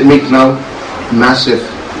 said, make now massive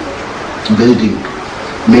building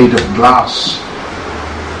made of glass.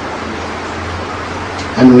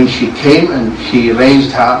 And when she came and she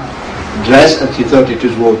raised her dress and she thought it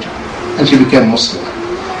was water, and she became Muslim.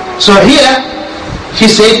 So here she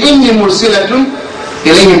said, إِنِّي مُرْسِلَةٌ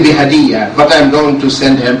إِلَيْهِمْ بِهَدِيَّةٍ, but I'm going to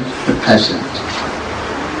send him a peasant.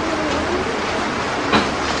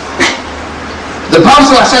 The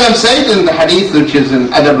Prophet ﷺ said in the hadith, which is in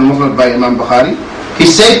Adab al-Mufrad by Imam Bukhari, he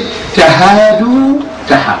said, Tahadu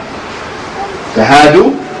tahab.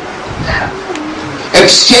 Tahadu tahab.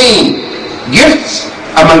 Exchange gifts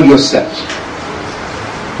among yourselves,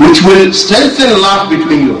 which will strengthen love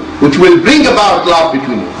between you, which will bring about love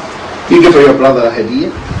between you. You give your brother a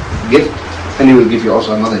hadiyah, gift, and he will give you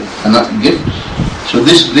also another gift. So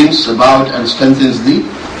this brings about and strengthens the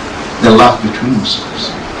love between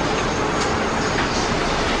Muslims.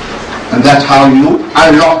 And that's how you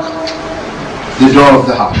unlock the door of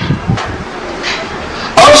the heart.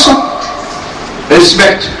 Also,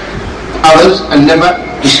 respect others and never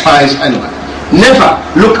despise anyone. Never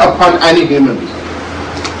look upon any human being.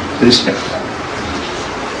 Respect them.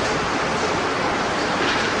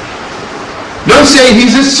 Don't say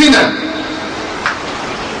he's a sinner.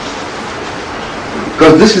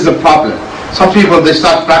 Because this is a problem. Some people, they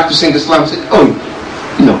start practicing Islam and say, oh,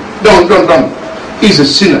 don't. He's a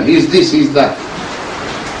sinner, he's this, he's that.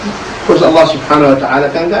 Of course Allah subhanahu wa ta'ala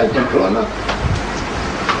can guide them to Allah.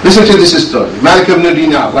 Listen to this story. Malik ibn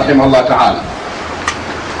Dinar, rahimahullah ta'ala.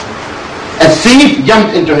 A thief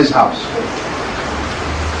jumped into his house.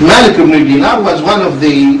 Malik ibn Dinar was one of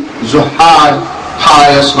the zuhad,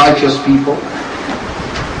 pious, righteous people.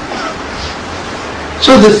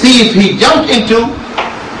 So the thief, he jumped into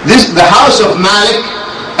the house of Malik,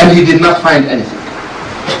 and he did not find anything.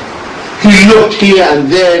 He looked here and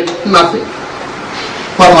there, nothing.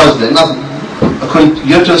 What was there? Nothing. A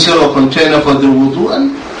utensil or container for the wudu,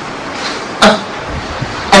 and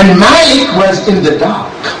Malik was in the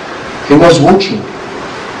dark. He was watching.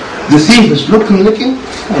 The thief was looking,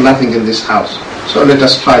 nothing in this house. So let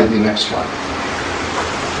us try the next one.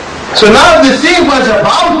 So now the thief was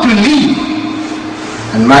about to leave.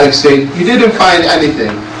 And Malik said, you didn't find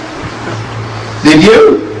anything. Did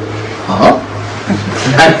you?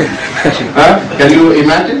 Can you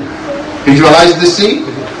imagine? Visualize the scene.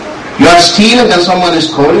 You are stealing and someone is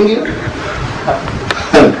calling you.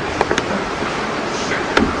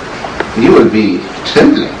 You will be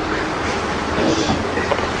trembling.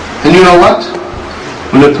 And you know what?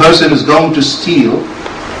 When a person is going to steal,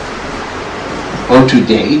 or to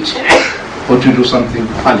date, or to do something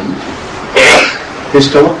funny, his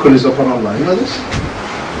tawakkul is upon Allah. You know this?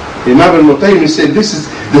 Imam al-Mutayyim said,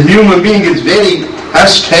 the human being is very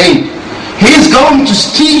strange. He is going to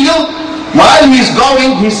steal. While he is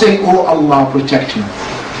going, he is saying, oh Allah, protect him.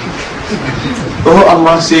 Oh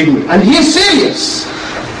Allah, save me. And he is serious.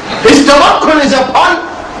 His tawakkul is upon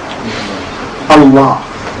Allah.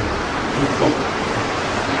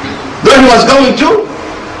 Then he was going to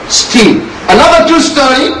steal. Another true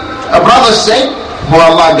story, a brother said, who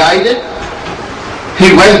Allah guided,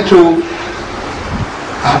 he went to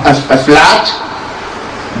a flat,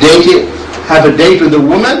 dated, have a date with a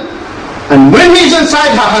woman, and when he's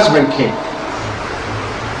inside, her husband came.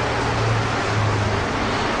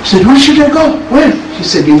 He said, where should I go? Where? He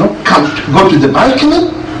said, go to the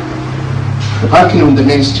balcony on the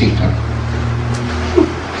main street,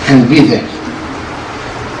 and be there.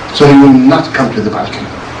 So he will not come to the balcony.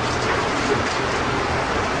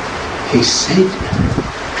 He said,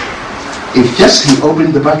 if just he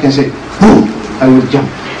opened the balcony and said, boom, I will jump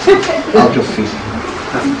out of fear.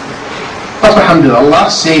 But alhamdulillah, Allah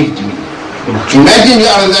saved me. Imagine you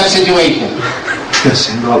are in that situation. Yes,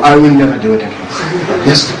 well, I will never do it again.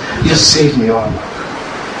 Just save me, oh Allah.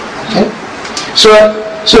 Okay? So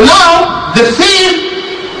now, the thief,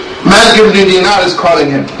 Malik ibn Dinar is calling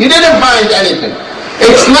him. He didn't find anything.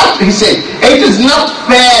 It's not, he said, it is not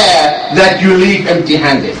fair that you leave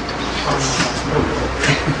empty-handed.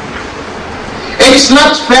 It's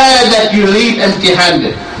not fair that you leave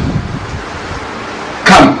empty-handed.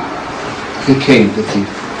 Come. He came, the thief.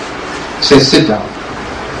 He said, sit down.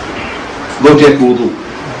 Go take wudu.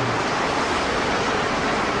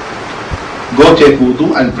 Go take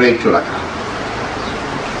wudu and pray 2 rak'ah.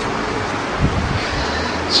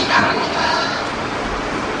 Subhanallah.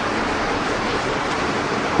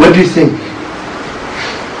 What do you think?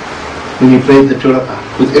 When you prayed the 2 rak'ah?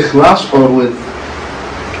 With ikhlas or with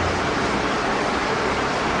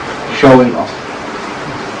showing off?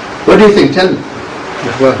 What do you think? Tell me.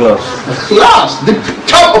 Ikhlas. Ikhlas, the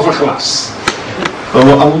top of ikhlas.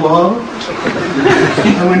 Oh Allah,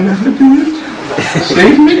 I will never do it.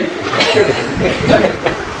 Save me.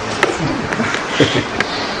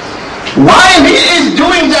 While he is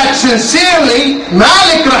doing that sincerely,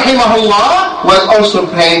 Malik rahimahullah was also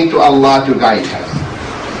praying to Allah to guide him.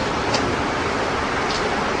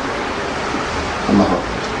 Allah.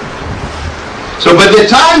 So by the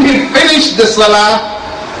time he finished the salah,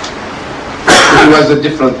 was a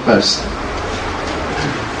different person.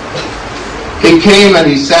 He came and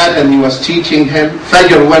he sat and he was teaching him.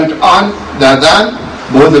 Fajr went on, the adhan,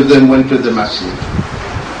 both of them went to the masjid.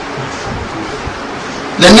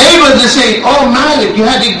 The neighbors, they say, oh Malik, you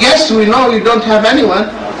had a guest, we know you don't have anyone.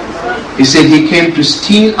 He said, he came to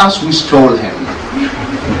steal us, we stole him.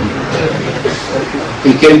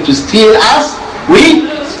 He came to steal us, we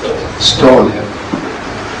stole him.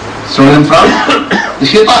 Stole him from the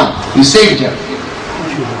shaitan. We saved him.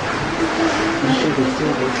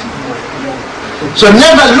 So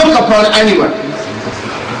never look upon anyone.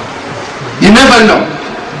 You never know.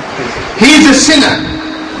 He is a sinner.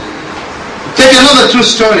 Take another two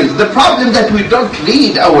stories. The problem that we don't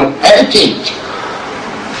read our heritage.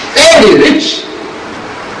 Very rich.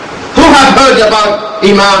 Who have heard about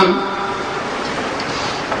Imam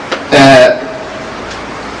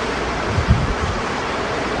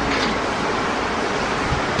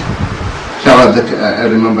I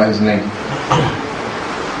remember his name.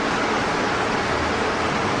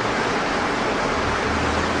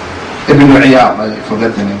 Ibn Iyad, I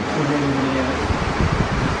forget the name.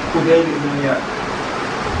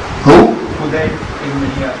 Who?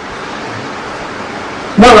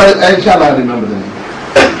 Well, inshallah I remember the name.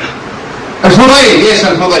 Al-Fudayl, yes,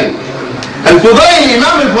 Al-Fudayl. Al-Fudayl,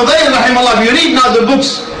 Imam Al-Fudayl, rahimahullah, if you read now the books,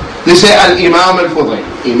 they say Al-Imam Al-Fudayl,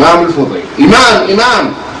 Imam Al-Fudayl,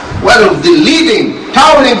 Imam, one of the leading,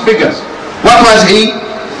 towering figures. What was he?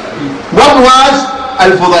 What was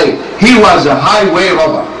Al-Fudayl? He was a highway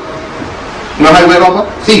robber. You know highway robber?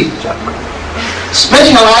 Thief.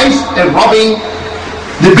 Specialized in robbing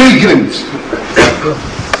the pilgrims.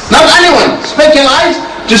 Not anyone. Specialized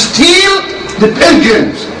to steal the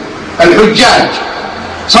pilgrims. Al-Hujjaj.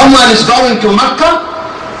 Someone is going to Mecca.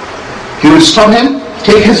 He will stop him,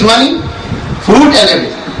 take his money, food and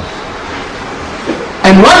everything.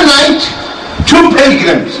 And one night, two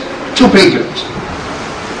pilgrims.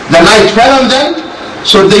 The night fell on them,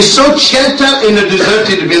 so they sought shelter in a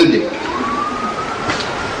deserted building.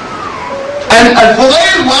 And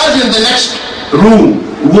Al-Fudayl was in the next room,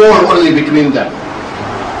 wall only between them.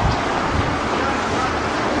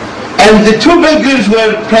 And the two pilgrims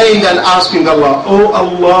were praying and asking Allah, oh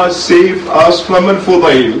Allah, save us from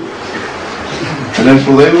Al-Fudayl. And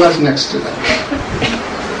Al-Fudayl was next to them.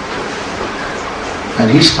 And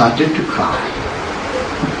he started to cry.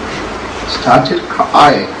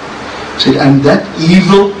 Said, and that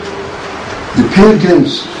evil, the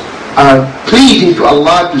pilgrims are pleading to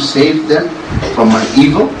Allah to save them from my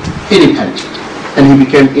evil. He repented. And he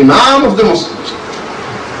became Imam of the Muslims.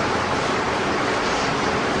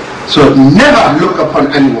 So never look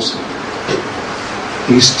upon any Muslim.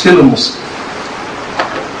 He is still a Muslim.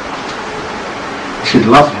 You should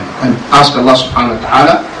love him and ask Allah subhanahu wa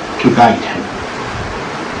ta'ala to guide him.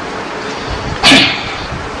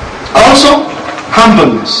 Also,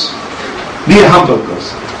 humbleness. Be a humble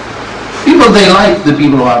person. People, they like the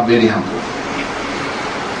people who are very humble.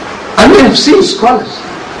 And we have seen scholars.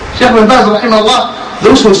 Shaykh ibn Baz, rahimahullah,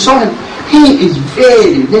 those who saw him, he is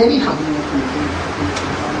very, very humble.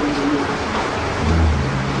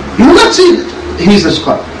 You will not see that he is a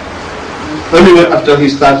scholar. Only after he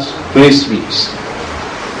starts, when he speaks.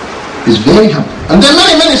 He is very humble. And there are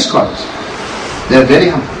many, many scholars. They are very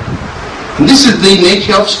humble. And this is the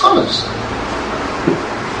nature of scholars.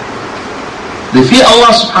 They fear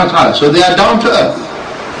Allah subhanahu wa ta'ala, so they are down to earth.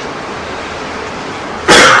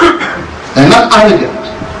 They are not arrogant.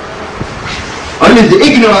 Only the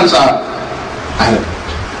ignorants are arrogant.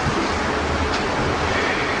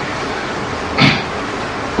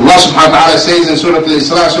 Allah subhanahu wa ta'ala says in Surah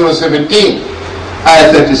Al-Isra, Surah 17, Ayah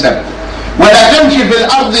 37, وَلَا تَمْشِ فِي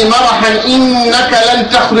الْأَرْضِ مَرَحًا إِنَّكَ لَنْ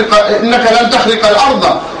تَخْرِقَ الْأَرْضَ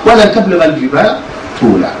وَلَنْ تَبْلِغَ الْجِبَالَ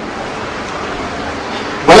طُولًا.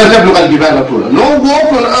 وَلَنْ تَبْلِغَ الْجِبَالَ طُولًا. No walk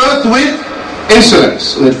on earth with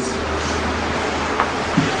insolence, with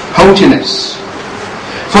haughtiness.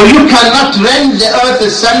 For you cannot rend the earth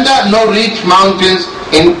asunder, nor reach mountains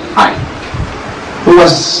in height. Who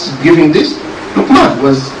was giving this? Luqman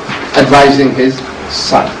was advising his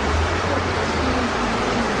son.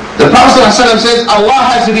 The Prophet ﷺ says, Allah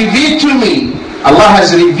has revealed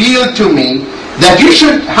to me that you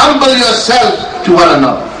should humble yourself to one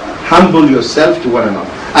another. Humble yourself to one another.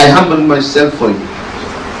 I humble myself for you,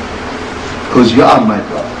 because you are my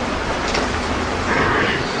brother.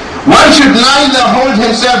 One should neither hold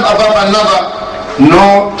himself above another,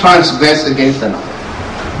 nor transgress against another.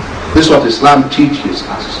 This is what Islam teaches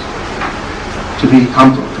us, to be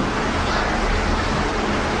humble.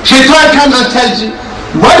 Shaitan comes and tells you,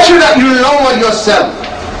 why should you lower yourself?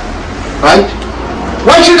 Right?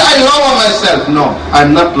 Why should I lower myself? No,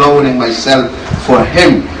 I'm not lowering myself for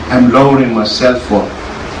him. I'm lowering myself for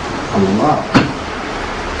Allah.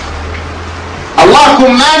 Allah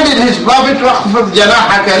commanded His Prophet, وَخْفِضْ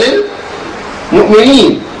جَنَاحَكَ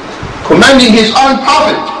لِلْمُؤْمِنِينَ, commanding His own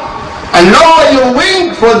Prophet, and lower your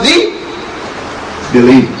wing for the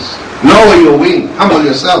believers. Lower your wing, humble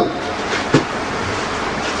yourself.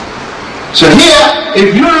 So here,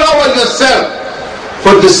 if you lower yourself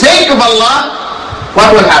for the sake of Allah,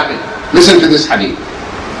 what will happen? Listen to this hadith,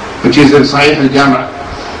 which is in Sahih al-Jami',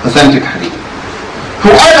 authentic hadith.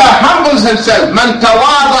 Whoever humbles himself, man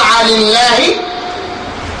tawada'a lillahi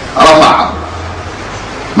rafa'ahu.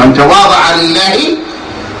 Man tawada'a lillahi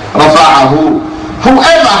rafa'ahu.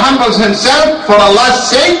 Whoever humbles himself for Allah's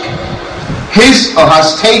sake, his or her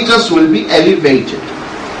status will be elevated.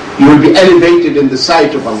 You will be elevated in the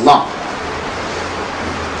sight of Allah.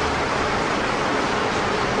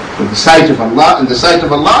 In the sight of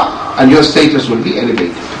Allah, and your status will be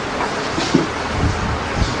elevated.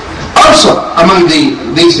 Also, among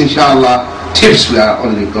these inshallah tips we are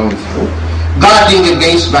only going through, guarding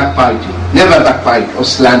against backbiting. Never backbite or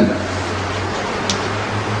slander.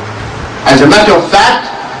 As a matter of fact,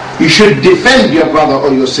 you should defend your brother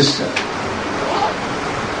or your sister.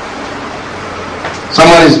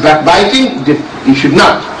 Someone is backbiting, you should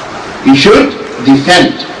not. You should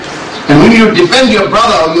defend. And when you defend your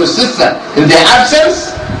brother or your sister in their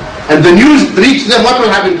absence, and the news reaches them, what will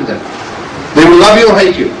happen to them? They will love you or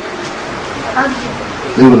hate you?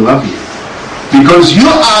 They will love you. Because you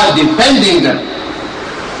are defending them,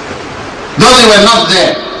 though they were not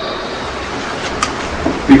there.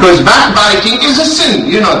 Because backbiting is a sin,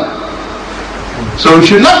 you know that. So we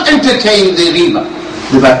should not entertain the riba,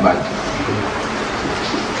 the backbiting.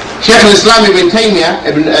 Shaykh al-Islam ibn Taymiyyah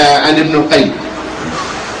and Ibn Qayyim.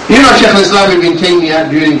 You know, Shaykh al-Islam ibn Taymiyyah,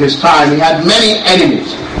 during his time, he had many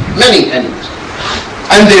enemies.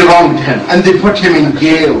 And they wronged him, and they put him in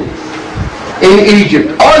jail in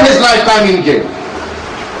Egypt, all his lifetime in jail.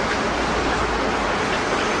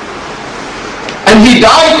 And he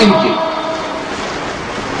died in jail.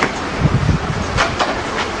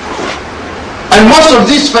 And most of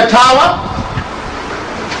this fatawa,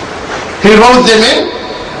 he wrote them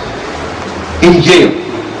in jail.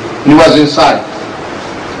 He was inside.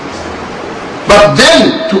 But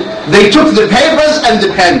then they took the papers and the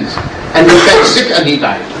pens, and he fell sick and he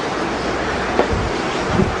died.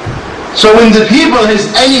 So when the people,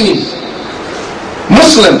 his enemies,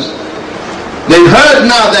 Muslims, they heard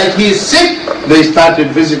now that he is sick, they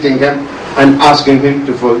started visiting him and asking him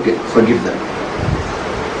to forgive them.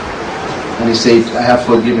 And he said, I have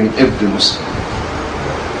forgiven every Muslim.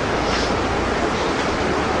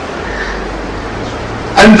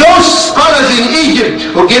 And those scholars in Egypt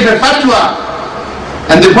who gave a fatwa,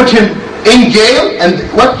 and they put him in jail, and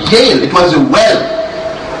what jail? It was a well.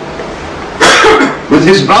 With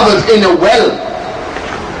his brothers in a well.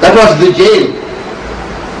 That was the jail.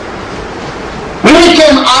 When he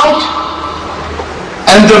came out,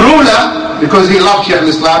 and the ruler, because he loved Shaykh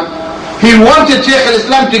al-Islam, he wanted Shaykh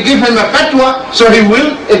al-Islam to give him a fatwa, so he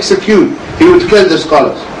will execute. He would kill the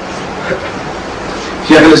scholars.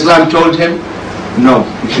 Shaykh al-Islam told him, no,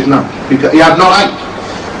 you should not. Because you have no right.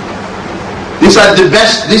 These are the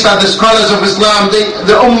best, these are the scholars of Islam,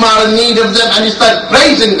 the ummah are in need of them, and he started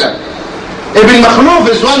praising them. Ibn Makhluf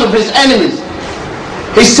is one of his enemies.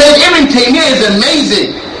 He said, Ibn Taymiyyah is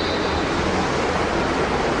amazing.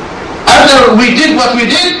 After we did what we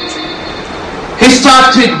did, he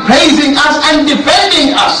started praising us and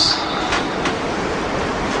defending us.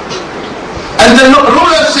 And the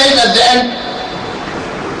ruler said at the end,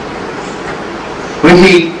 when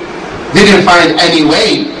he didn't find any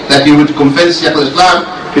way that he would convince Shaykh al-Islam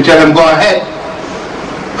to tell him, go ahead.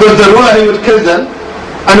 Because the ruler, he would kill them.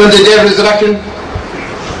 And on the day of resurrection,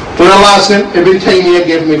 when Allah asked him, Ibn Taymiyyah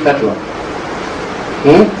gave me fatwa.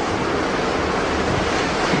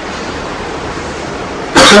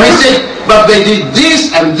 So he said, but they did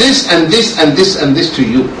this and this and this and this and this to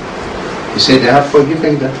you. He said, I have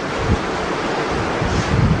forgiven them.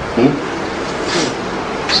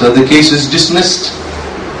 So the case is dismissed.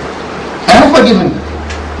 I have forgiven them.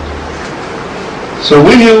 So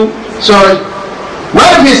one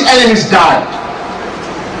of his enemies died,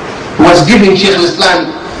 who was giving Shaykh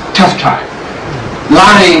al-Islam tough time,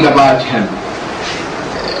 lying about him,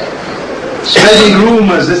 spreading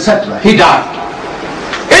rumors, etc. He died.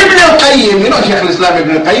 Ibn al-Qayyim, you know Shaykh al-Islam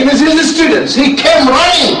Ibn al-Qayyim is his students. He came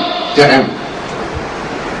running to him,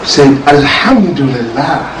 said,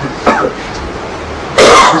 Alhamdulillah,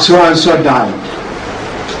 so and so died.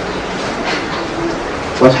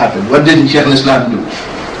 What happened? What did Shaykh al-Islam do?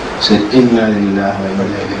 said, Inna lillahi wa inna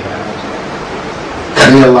ilayhi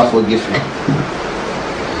raji'un. May Allah forgive him.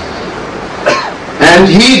 And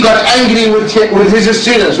he got angry with his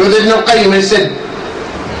students, with Ibn al-Qayyim, and said,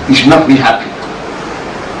 you should not be happy.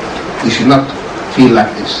 You should not feel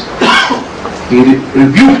like this. He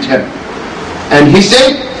rebuked him. And he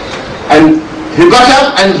said, and he got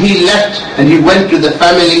up and he left and he went to the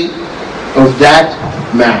family of that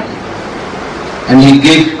man. And he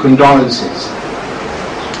gave condolences.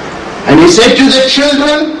 And he said to the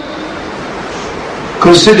children,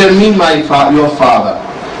 consider me your father,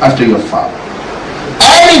 after your father.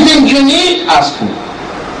 Anything you need, ask me.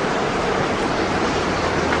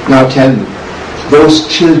 Now tell me, those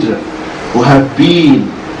children who have been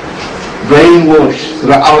brainwashed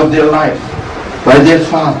throughout their life by their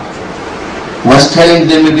father, was telling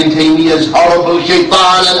them Ibn Taymiyyah is horrible,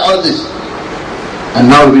 shaitan and all this. And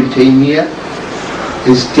now Ibn Taymiyyah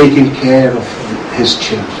is taking care of his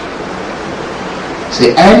children.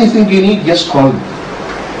 Say, anything you need, just call me.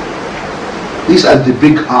 These are the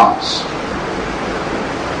big hearts.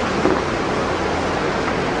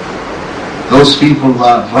 Those people who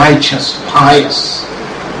are righteous, pious.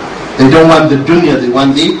 They don't want the dunya, they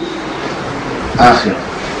want the akhirah.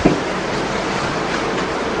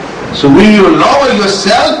 So when you lower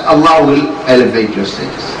yourself, Allah will elevate your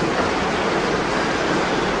status.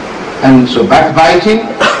 And so backbiting,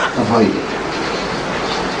 avoid it.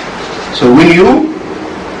 So when you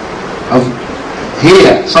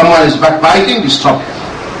hear someone is backbiting, you stop him.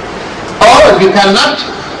 Or if you cannot,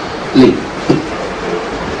 leave.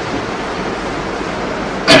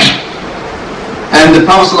 And the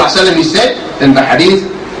Prophet ﷺ, he said in the hadith,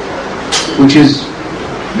 which is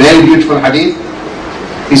very beautiful hadith,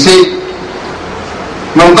 he said,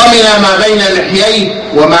 من ضمن ما بين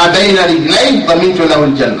لحييه وما بين رجليه ضمنت له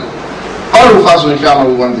الجنة. All of us, inshallah,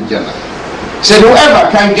 we want the Jannah. He said,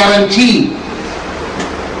 whoever can guarantee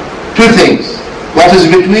two things, what is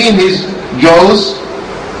between his jaws,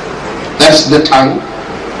 that's the tongue,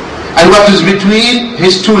 and what is between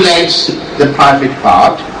his two legs, the private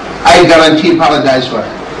part, I guarantee paradise for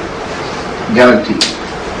him. Guarantee.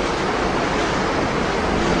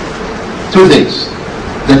 Two things.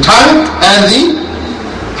 The tongue and the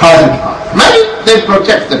private part. Maybe they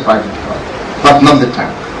protect the private part, but not the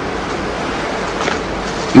tongue.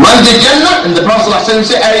 You want the Jannah? And the Prophet ﷺ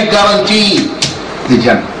said, I guarantee the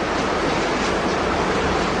Jannah.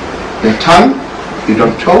 The tongue, you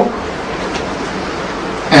don't talk,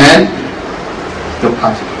 and the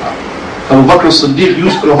private part. Abu Bakr as-Siddiq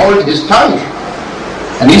used to hold his tongue,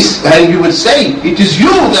 and he would say, it is you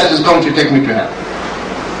that is going to take me to hell.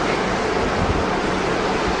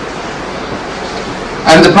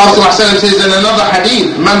 And the Prophet ﷺ says in another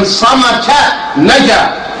hadith, Man samata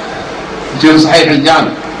naja, it is Sahih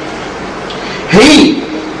al-Jami. He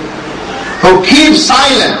who keeps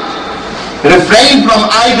silent, refrain from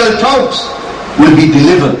idle talks, will be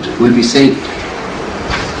delivered, will be saved.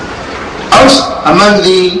 Also, among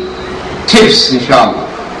the tips, inshallah.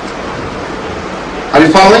 Are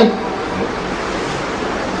you following?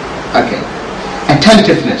 Okay.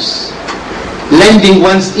 Attentiveness. Lending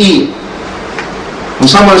one's ear. When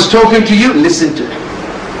someone is talking to you, listen to him.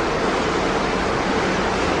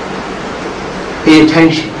 Pay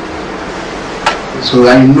attention. So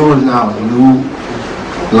I know now you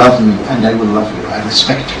love me and I will love you. I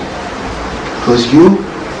respect you. Because you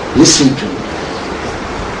listen to me.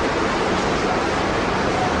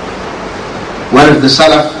 One of the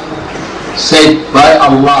Salaf said, by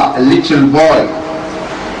Allah, a little boy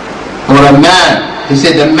or a man, he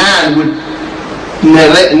said a man would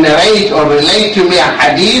narrate or relate to me a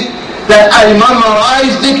hadith that I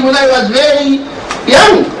memorized it when I was very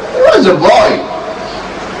young. I was a boy.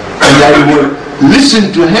 And I would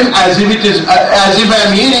listen to him as if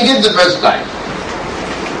I'm hearing it the first time.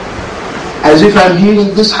 As if I'm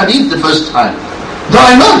hearing this hadith the first time. Though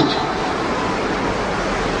I know it.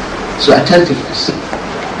 So attentiveness.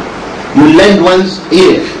 You lend one's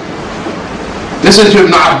ear. Listen to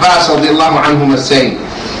Ibn Abbas radiallahu anhum saying,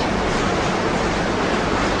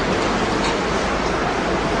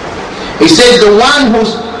 he said, the one who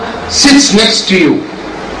sits next to you,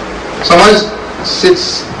 someone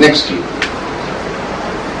sits next to you.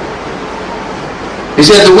 He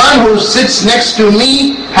said, the one who sits next to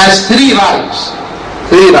me has three rights.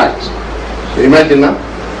 Three rights. So imagine now,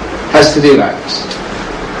 has three rights.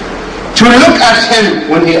 To look at him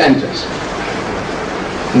when he enters.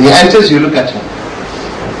 When he enters, you look at him.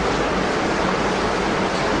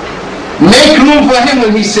 Make room for him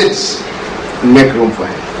when he sits. Make room for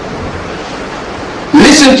him.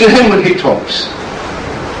 Listen to him when he talks.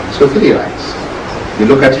 So three rights. You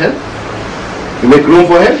look at him, You make room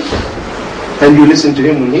for him, and you listen to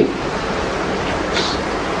him when he.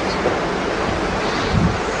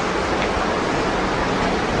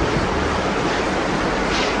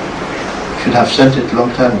 Should have sent it a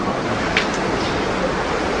long time ago.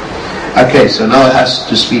 Okay, so now it has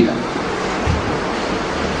to speed up.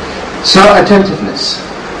 So attentiveness.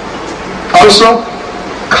 Also,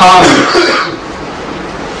 calmness.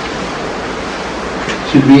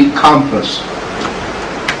 Should be calm person.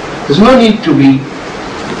 There's no need to be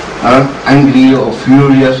angry or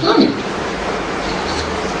furious. No need.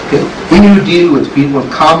 Okay? When you deal with people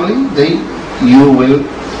calmly, you will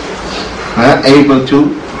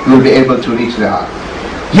be able to reach their heart.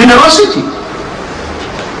 Generosity.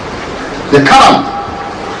 The karam.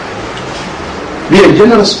 Be a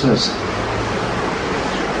generous person.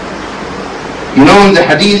 You know in the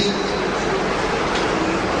hadith,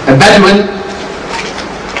 a Bedouin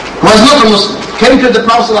who was not a Muslim came to the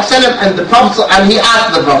Prophet ﷺ and he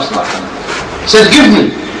asked the Prophet ﷺ, said, give me.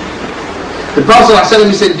 The Prophet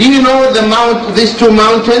ﷺ said, do you know these two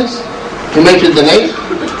mountains? He mentioned the name.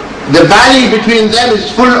 The valley between them is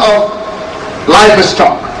full of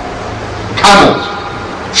livestock, camels,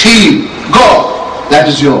 sheep, goat. That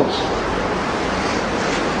is yours.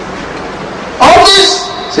 All this?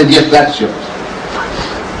 Said, yes, that's yours.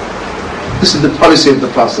 This is the policy of the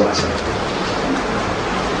Prophet ﷺ.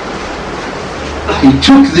 He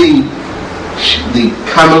took the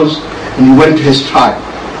camels and he went to his tribe.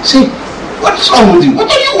 Say, what's wrong with you? What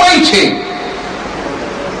are you waiting?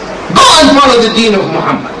 Go and follow the deen of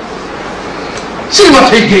Muhammad. See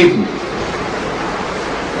what he gave me.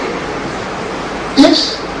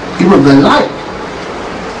 Yes, he was the light.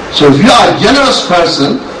 So if you are a generous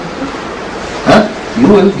person, you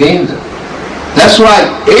will gain them. That's why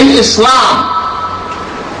in Islam,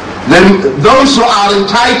 those who are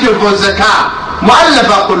entitled for zakah,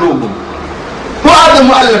 mu'allafa qulubum. Who are the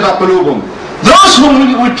mu'allafa qulubum? Those whom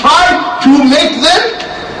we try to make them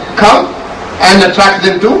come and attract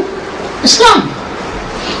them to Islam.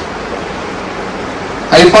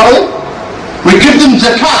 Are you following? We give them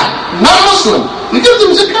zakah, not Muslim. We give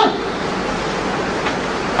them zakah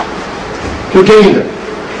to gain them.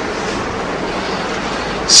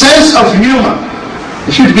 Sense of humor.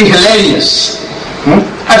 It should be hilarious.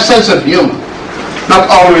 Have sense of humor. Not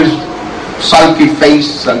always sulky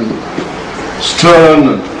face and stern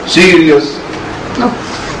and serious. No.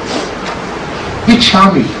 Be a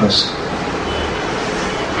charming person.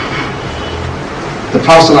 The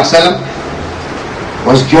Prophet ﷺ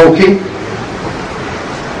was joking.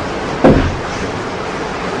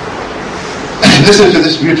 Listen to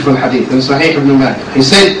this beautiful hadith in Sahih ibn Majah. He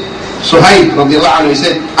said, Suhaib radiallahu anhu, he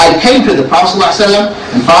said, I came to the Prophet ﷺ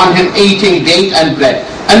and found him eating date and bread.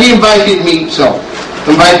 And he invited me. So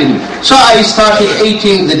I started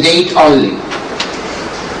eating the date only.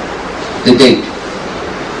 The date.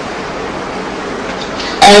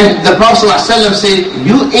 And the Prophet ﷺ said,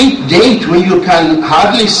 you eat date when you can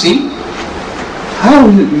hardly see? How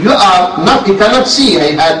you cannot see.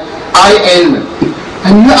 I had eye ailment.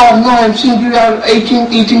 And I'm seeing you are eating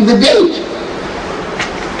the date.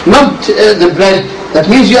 Not the bread. That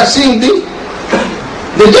means you are seeing the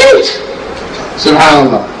date.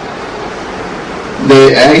 Subhanallah.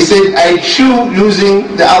 He said, I chew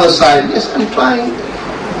using the other side. Yes, I'm trying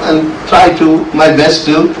and try to my best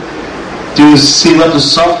to see what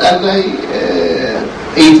is soft, and I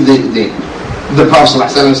ate the date. The Prophet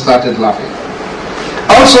ﷺ started laughing.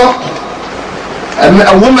 Also,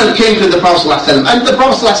 a woman came to the Prophet ﷺ, and the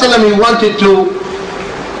Prophet ﷺ, he wanted to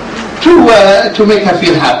make her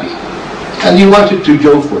feel happy, and he wanted to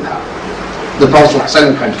joke with her. The Prophet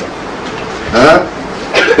ﷺ controlled.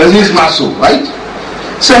 Because he's Ma'soom, right?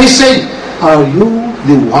 So he said, are you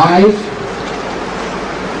the wife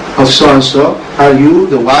of so-and-so? Are you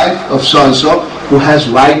the wife of so-and-so who has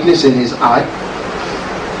whiteness in his eye?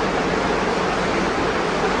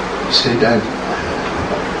 He said, I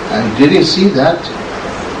didn't see that.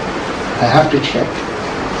 I have to check.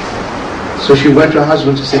 So she went to her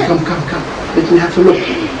husband and said, come, let me have a look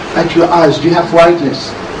at your eyes. Do you have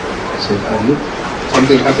whiteness? He said, are you?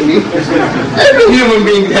 Something happening? Every human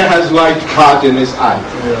being there has white part in his eye.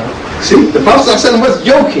 Yeah. See, the Prophet ﷺ was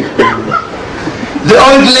joking. The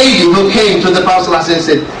old lady who came to the Prophet ﷺ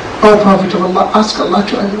said, oh Prophet of Allah, ask Allah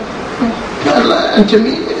to enter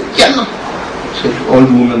me Jannah. He said, old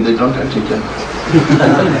woman, they don't enter Jannah.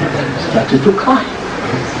 Started to cry.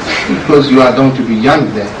 Because you are going to be young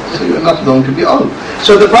then, so you are not going to be old.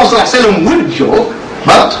 So the Prophet ﷺ would joke,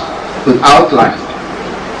 but without laughing.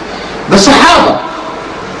 The Sahaba.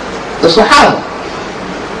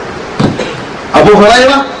 Abu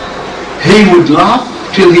Hurairah, he would laugh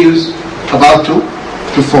till he was about to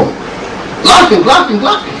fall. Laughing.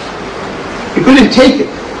 He couldn't take it.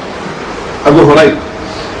 Abu Hurairah.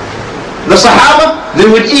 The Sahaba, they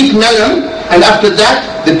would eat melon, and after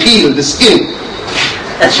that, the peel, the skin.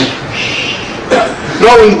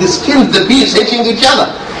 Throwing the skins, the peels, hitting each other.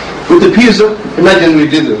 With the peels of, imagine we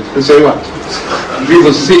did it. We say what?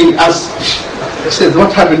 People seeing us. I said,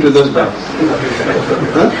 what happened to those guys?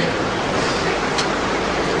 Huh?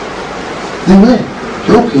 They were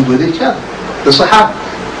joking with each other. The Sahaba.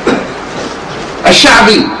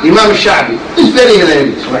 Al-Sha'bi, Imam Al-Sha'bi, is very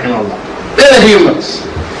hilarious, rahimahullah. Very humorous.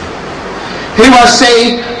 He was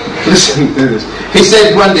saying, listen to this. He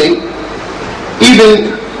said one day,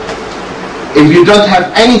 even if you don't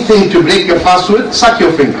have anything to break your fast with, suck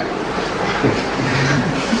your finger.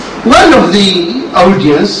 One of the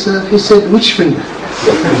audience, he said, which finger?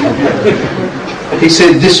 He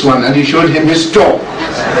said, this one, and he showed him his toe.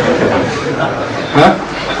 Huh?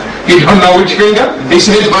 You don't know which finger? He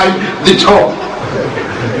said, the toe.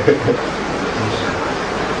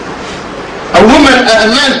 A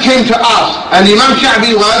man came to ask, and Imam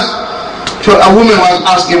Sha'bi a woman was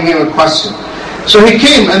asking him a question. So he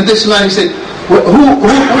came, and this man, he said,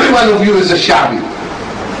 which one of you is a Sha'bi?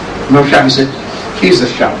 Imam Sha'bi said, he's a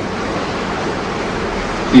Sha'bi.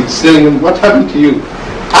 He's telling him, what happened to you?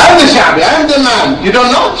 I'm the Sha'bi, I'm the man. You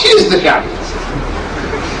don't know? She's the Sha'bi.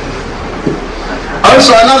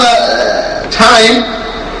 Also another time,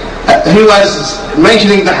 he was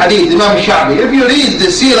mentioning the hadith, Imam Sha'bi. If you read the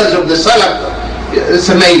seerahs of the Salaf, it's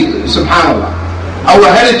amazing, subhanAllah. Our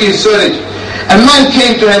heritage is so rich. A man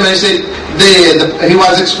came to him and said, he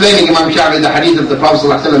was explaining, Imam Sha'bi, the hadith of the Prophet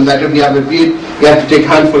ﷺ, that if you have a beard, you have to take a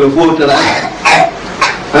handful of water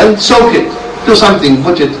and soak it. Do something,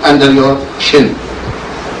 put it under your chin.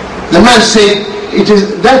 The man said,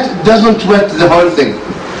 that doesn't wet the whole thing.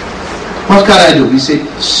 What can I do? He said,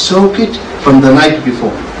 soak it from the night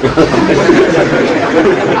before.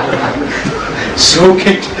 Soak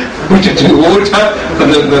it, put it in water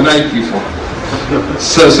from the night before.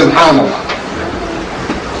 So, subhanAllah.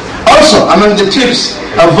 Also, among the tips,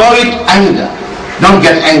 avoid anger. Don't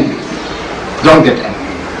get angry. Don't get angry.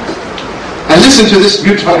 And listen to this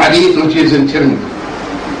beautiful hadith which is in Tirmidhi.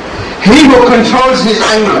 He who controls his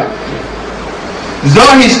anger,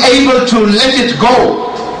 though he is able to let it go,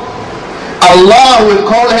 Allah will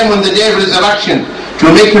call him on the day of resurrection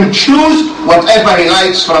to make him choose whatever he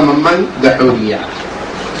likes from among the huriyat.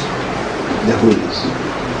 The huriyas.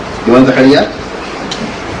 You want the huriyat?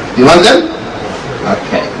 You want them?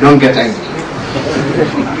 Okay, don't get angry.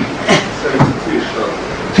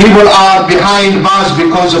 People are behind bars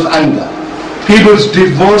because of anger. People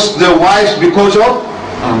divorce their wives because of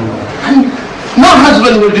anger. No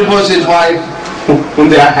husband will divorce his wife when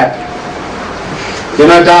they are happy. You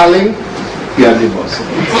know, darling, you are divorced.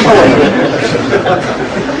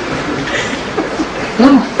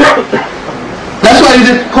 No. That's why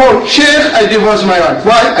you call, Sheikh, I divorced my wife.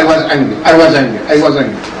 Why? I was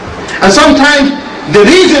angry. And sometimes the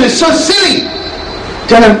reason is so silly.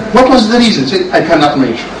 Tell him, what was the reason? Say, I cannot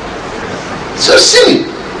mention. So silly.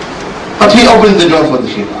 But he opened the door for the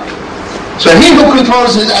shaitan. So he who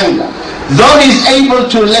controls his anger, though he is able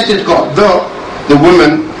to let it go, though the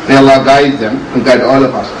women, may Allah guide them and guide all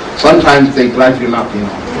of us, sometimes they drive you up, you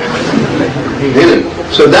know. Really.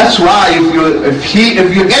 So that's why if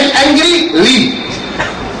you get angry, leave.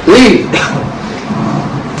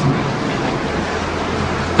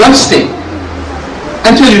 Don't stay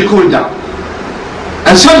until you cool down.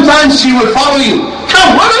 And sometimes she will follow you.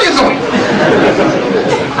 Come, what are you doing?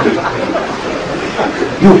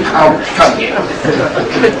 You come here.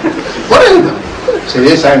 What are you doing? Say,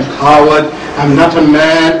 yes, I'm coward. I'm not a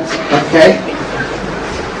man. Okay?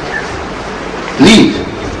 Leave.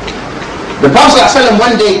 The Prophet ﷺ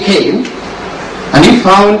one day came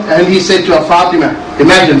and he said to Fatima,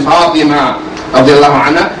 imagine Fatima radiallahu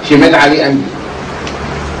anha, she met Ali angry.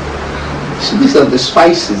 So these are the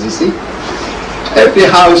spices, you see. Every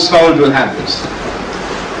household will have this.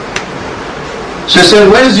 So he said,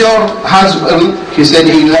 where is your husband? He said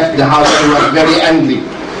he left the house and was very angry.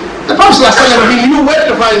 The Prophet ﷺ, he knew where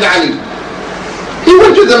to find Ali. He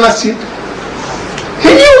went to the masjid. He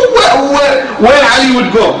knew where Ali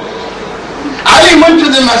would go. Ali went to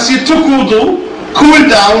the masjid, took wudu, cooled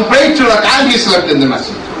down, prayed to rak'ah, and he slept in the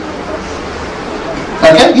masjid.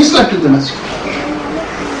 Okay? He slept in the masjid.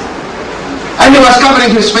 And he was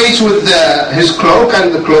covering his face with his cloak,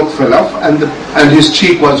 and the cloak fell off, and his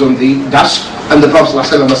cheek was on the dust, and the Prophet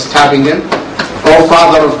ﷺ was stabbing him. Oh,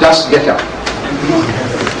 father of dust, get up.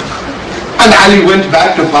 And Ali went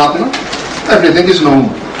back to Fatima. Everything is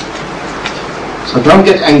normal. So don't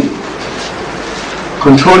get angry.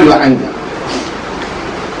 Control your anger.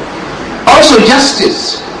 Also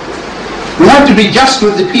justice. We have to be just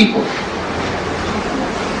with the people.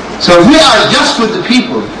 So if we are just with the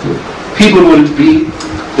people, people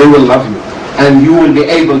they will love you, and you will be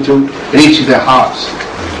able to reach their hearts.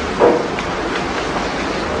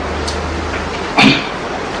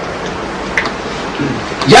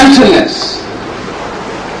 Gentleness.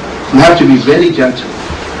 We have to be very gentle.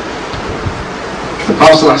 The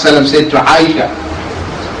Prophet ﷺ said to Aisha,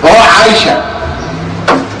 "Oh Aisha,"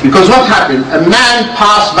 because what happened? A man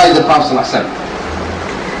passed by the Prophet ﷺ.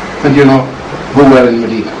 And you know who were in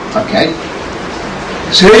Medina, okay?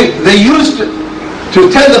 So they used to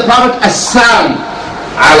tell the Prophet Assam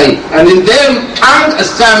alayk, and in their tongue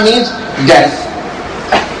Assam means death.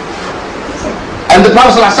 And the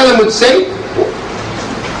Prophet ﷺ would say,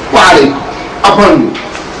 "Wa alaykum," upon you,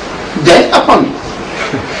 death upon you.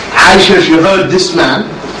 Aisha, she heard this man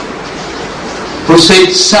who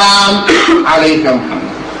said, "Sam alayka Muhammad."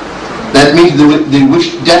 That means they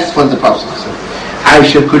wished death for the Prophet.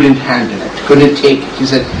 Aisha couldn't handle it, couldn't take it. She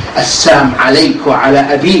said, "Assam alayka wa ala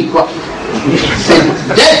abika." Said,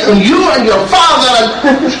 "Death on you and your father."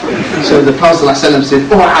 So the Prophet ﷺ said,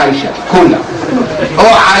 "Oh Aisha, kula.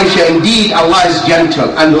 Oh Aisha, indeed Allah is gentle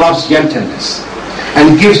and loves gentleness,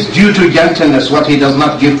 and gives due to gentleness what He does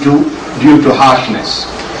not give to due to harshness,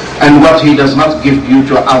 and what He does not give due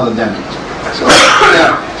to other than it." So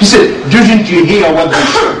he said, "Didn't you hear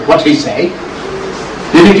what he said?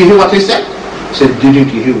 Didn't you hear what he said?" He said,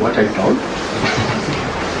 "Didn't you hear what I told?"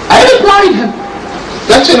 I replied him.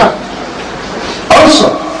 That's enough. Also,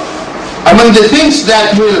 among the things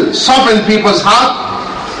that will soften people's heart,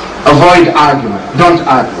 avoid argument. Don't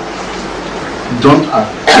argue. Don't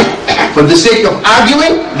argue. For the sake of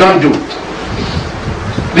arguing, don't do it.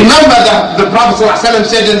 Remember that the Prophet ﷺ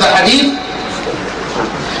said in the hadith,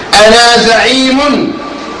 "أنا زعيم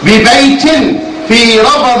ببيت في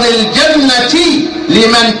ربض الجنة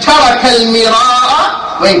لمن ترك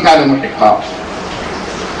المراء وإن كان محقا."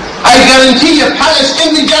 I guarantee a palace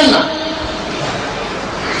in the Jannah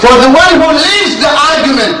for the one who leaves the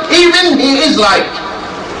argument, even he is right.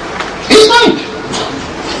 He's right.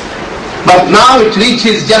 But now it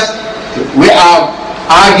reaches just, we are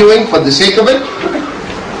arguing for the sake of it.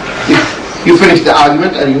 You finish the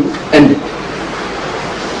argument and you end it.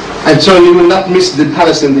 And so you will not miss the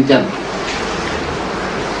palace in the Jannah.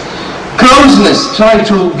 Closeness. Try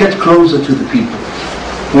to get closer to the people.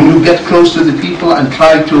 When you get close to the people and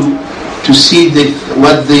try to see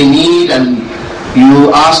what they need, and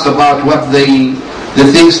you ask about what the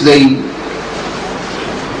things they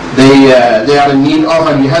are in need of,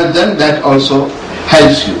 and you help them, that also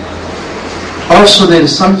helps you. Also, there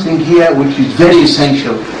is something here which is very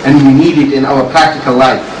essential, and we need it in our practical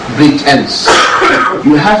life: pretense.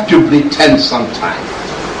 You have to pretend sometime.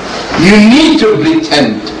 You need to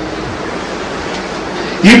pretend.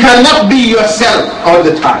 You cannot be yourself all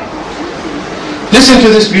the time. Listen to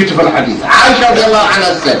this beautiful hadith. Aisha radiallahu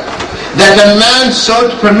anha said that a man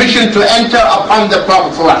sought permission to enter upon the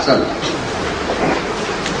Prophet ﷺ.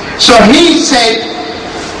 So he said,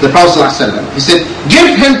 the Prophet ﷺ, he said,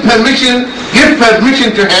 give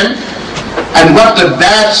permission to him, and what a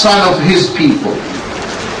bad son of his people.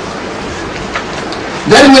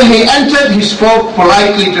 Then when he entered, he spoke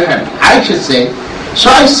politely to him. Aisha said, so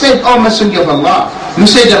I said, "Oh Messenger of Allah, you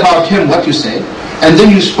said about him what you said, and then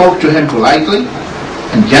you spoke to him politely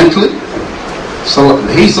and gently." So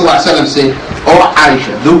he ﷺ said, "Oh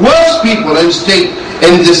Aisha, the worst people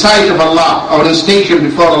in the sight of Allah, or in station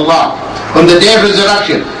before Allah on the day of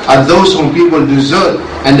resurrection, are those whom people desert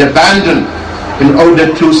and abandon in order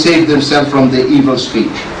to save themselves from their evil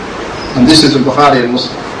speech." And this is in Bukhari and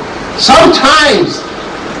Muslim. Sometimes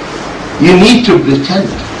you need to pretend,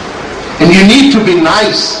 and you need to be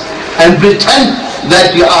nice and pretend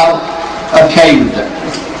that you are okay with them,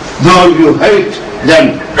 though you hate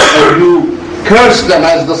them and you curse them,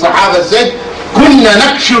 as the Sahaba said, "Kunna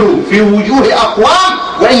nakshuru fi wujuhi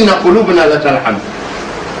aqwam wa inna qulubna latalham."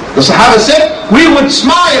 The Sahaba said, we would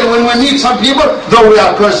smile when we meet some people, though we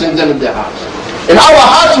are cursing them in their hearts. In our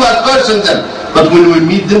hearts we are cursing them, but when we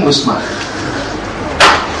meet them we smile.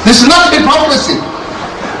 This is not hypocrisy.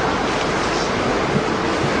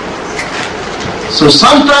 So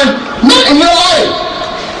sometimes, not in your life,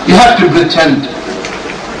 you have to pretend.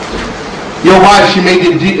 Your wife, she made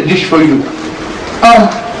a dish for you. "Oh,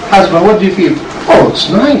 husband, what do you feel?" "Oh, it's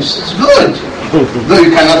nice, it's good." Though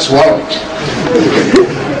you cannot swallow it.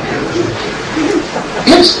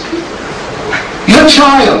 Yes. Your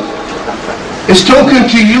child is talking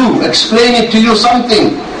to you, explaining to you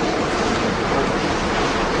something.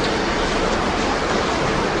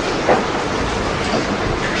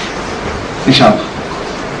 Inshallah.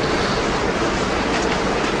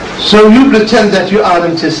 So you pretend that you are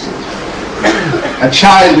interested. A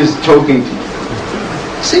child is talking to you.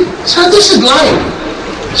 See, so this is lying.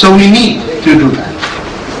 So we need to do that.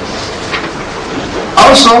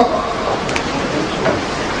 Also,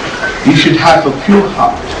 you should have a pure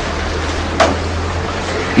heart.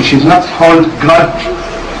 You should not hold grudge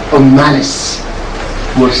or malice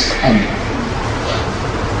towards anyone.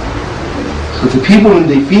 So the people, when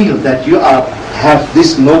they feel that you have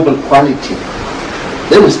this noble quality,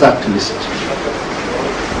 they will start to listen to you.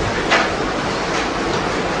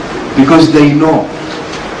 Because they know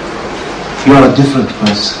you are a different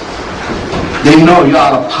person. They know you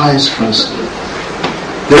are a pious person.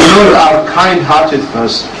 They know you are a kind-hearted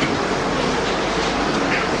person.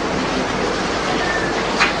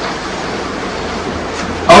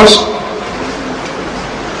 Also,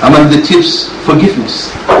 among the tips, forgiveness.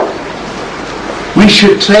 We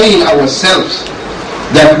should train ourselves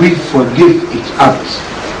that we forgive each other.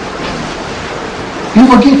 You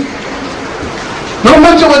forgive. No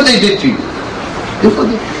matter what they did to you, you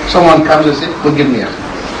forgive. Someone comes and says, forgive me,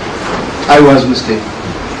 I was mistaken.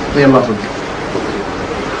 May Allah forgive.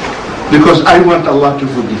 Because I want Allah to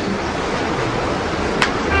forgive me.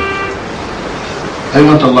 I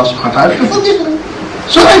want Allah subhanahu wa ta'ala to forgive me.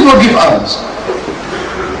 So I forgive others.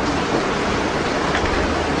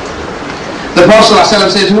 The Prophet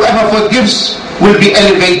ﷺ says, whoever forgives will be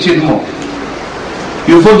elevated more.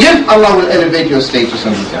 You forgive, Allah will elevate your status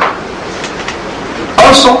on the earth.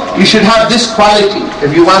 Also, you should have this quality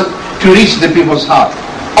if you want to reach the people's heart.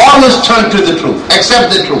 Always turn to the truth.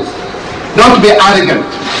 Accept the truth. Don't be arrogant.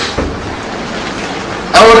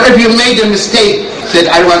 Or if you made a mistake,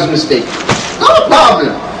 said, I was mistaken. No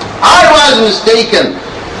problem. I was mistaken.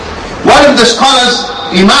 One of the scholars,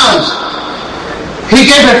 imams, he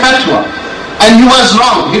gave a fatwa and he was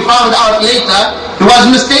wrong. He found out later he was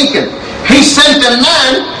mistaken. He sent a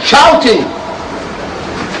man shouting,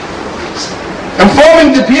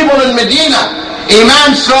 informing the people in Medina,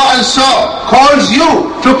 Imam so and so calls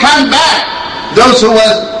you to come back, those who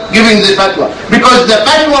were giving the fatwa, because the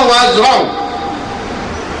fatwa was wrong.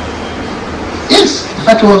 Yes, the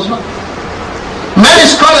fatwa was wrong. Many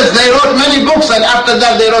scholars, they wrote many books, and after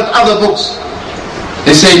that they wrote other books.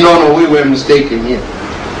 They say, no, we were mistaken here.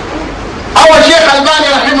 Our Shaykh Albani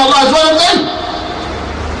rahimahullah is one of them.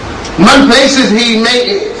 In one places he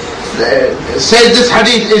said this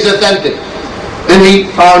hadith is authentic. Then he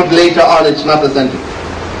found later on it's not authentic.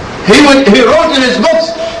 He wrote in his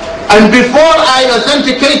books, and before I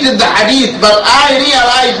authenticated the hadith, but I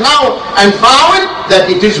realized now and found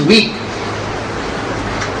that it is weak.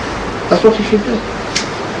 That's what you should do.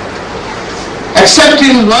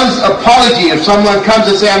 Accepting one's apology. If someone comes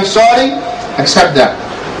and says, I'm sorry, accept that.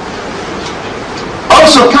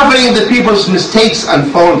 Also covering the people's mistakes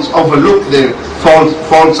and faults, overlook their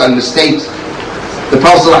faults and mistakes. The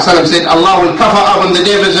Prophet ﷺ said, Allah will cover up on the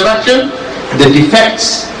day of resurrection the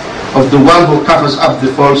defects of the one who covers up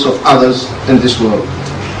the faults of others in this world.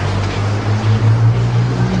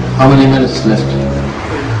 How many minutes left?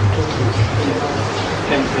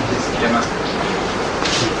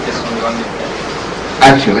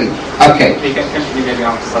 Actually, okay.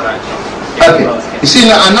 Okay. You see,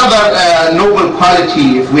 another noble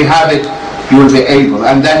quality, if we have it, you will be able,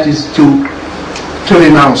 and that is to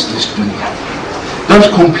renounce this dunya. Don't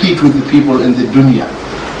compete with the people in the dunya.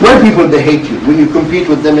 When people, they hate you, when you compete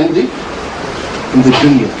with them in the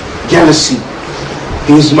dunya. Jealousy.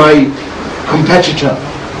 He is my competitor.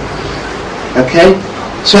 Okay?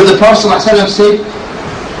 So the Prophet ﷺ said,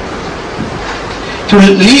 to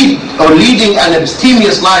leading an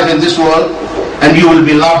abstemious life in this world, and you will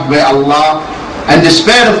be loved by Allah, and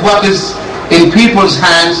despair of what is in people's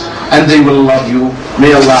hands, and they will love you.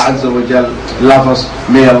 May Allah Azza wa Jal love us.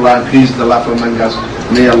 May Allah increase the love among us.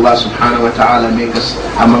 May Allah subhanahu wa ta'ala make us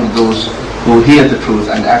among those who hear the truth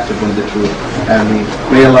and act upon the truth. Ameen.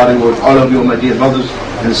 May Allah reward all of you, my dear brothers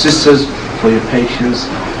and sisters, for your patience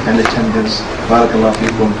and attendance. Barakallahu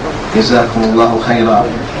feekum. Jazakumullahu khairan.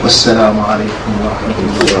 Wassalamu alaikum wa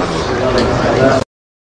rahmatullahi wa barakatuh.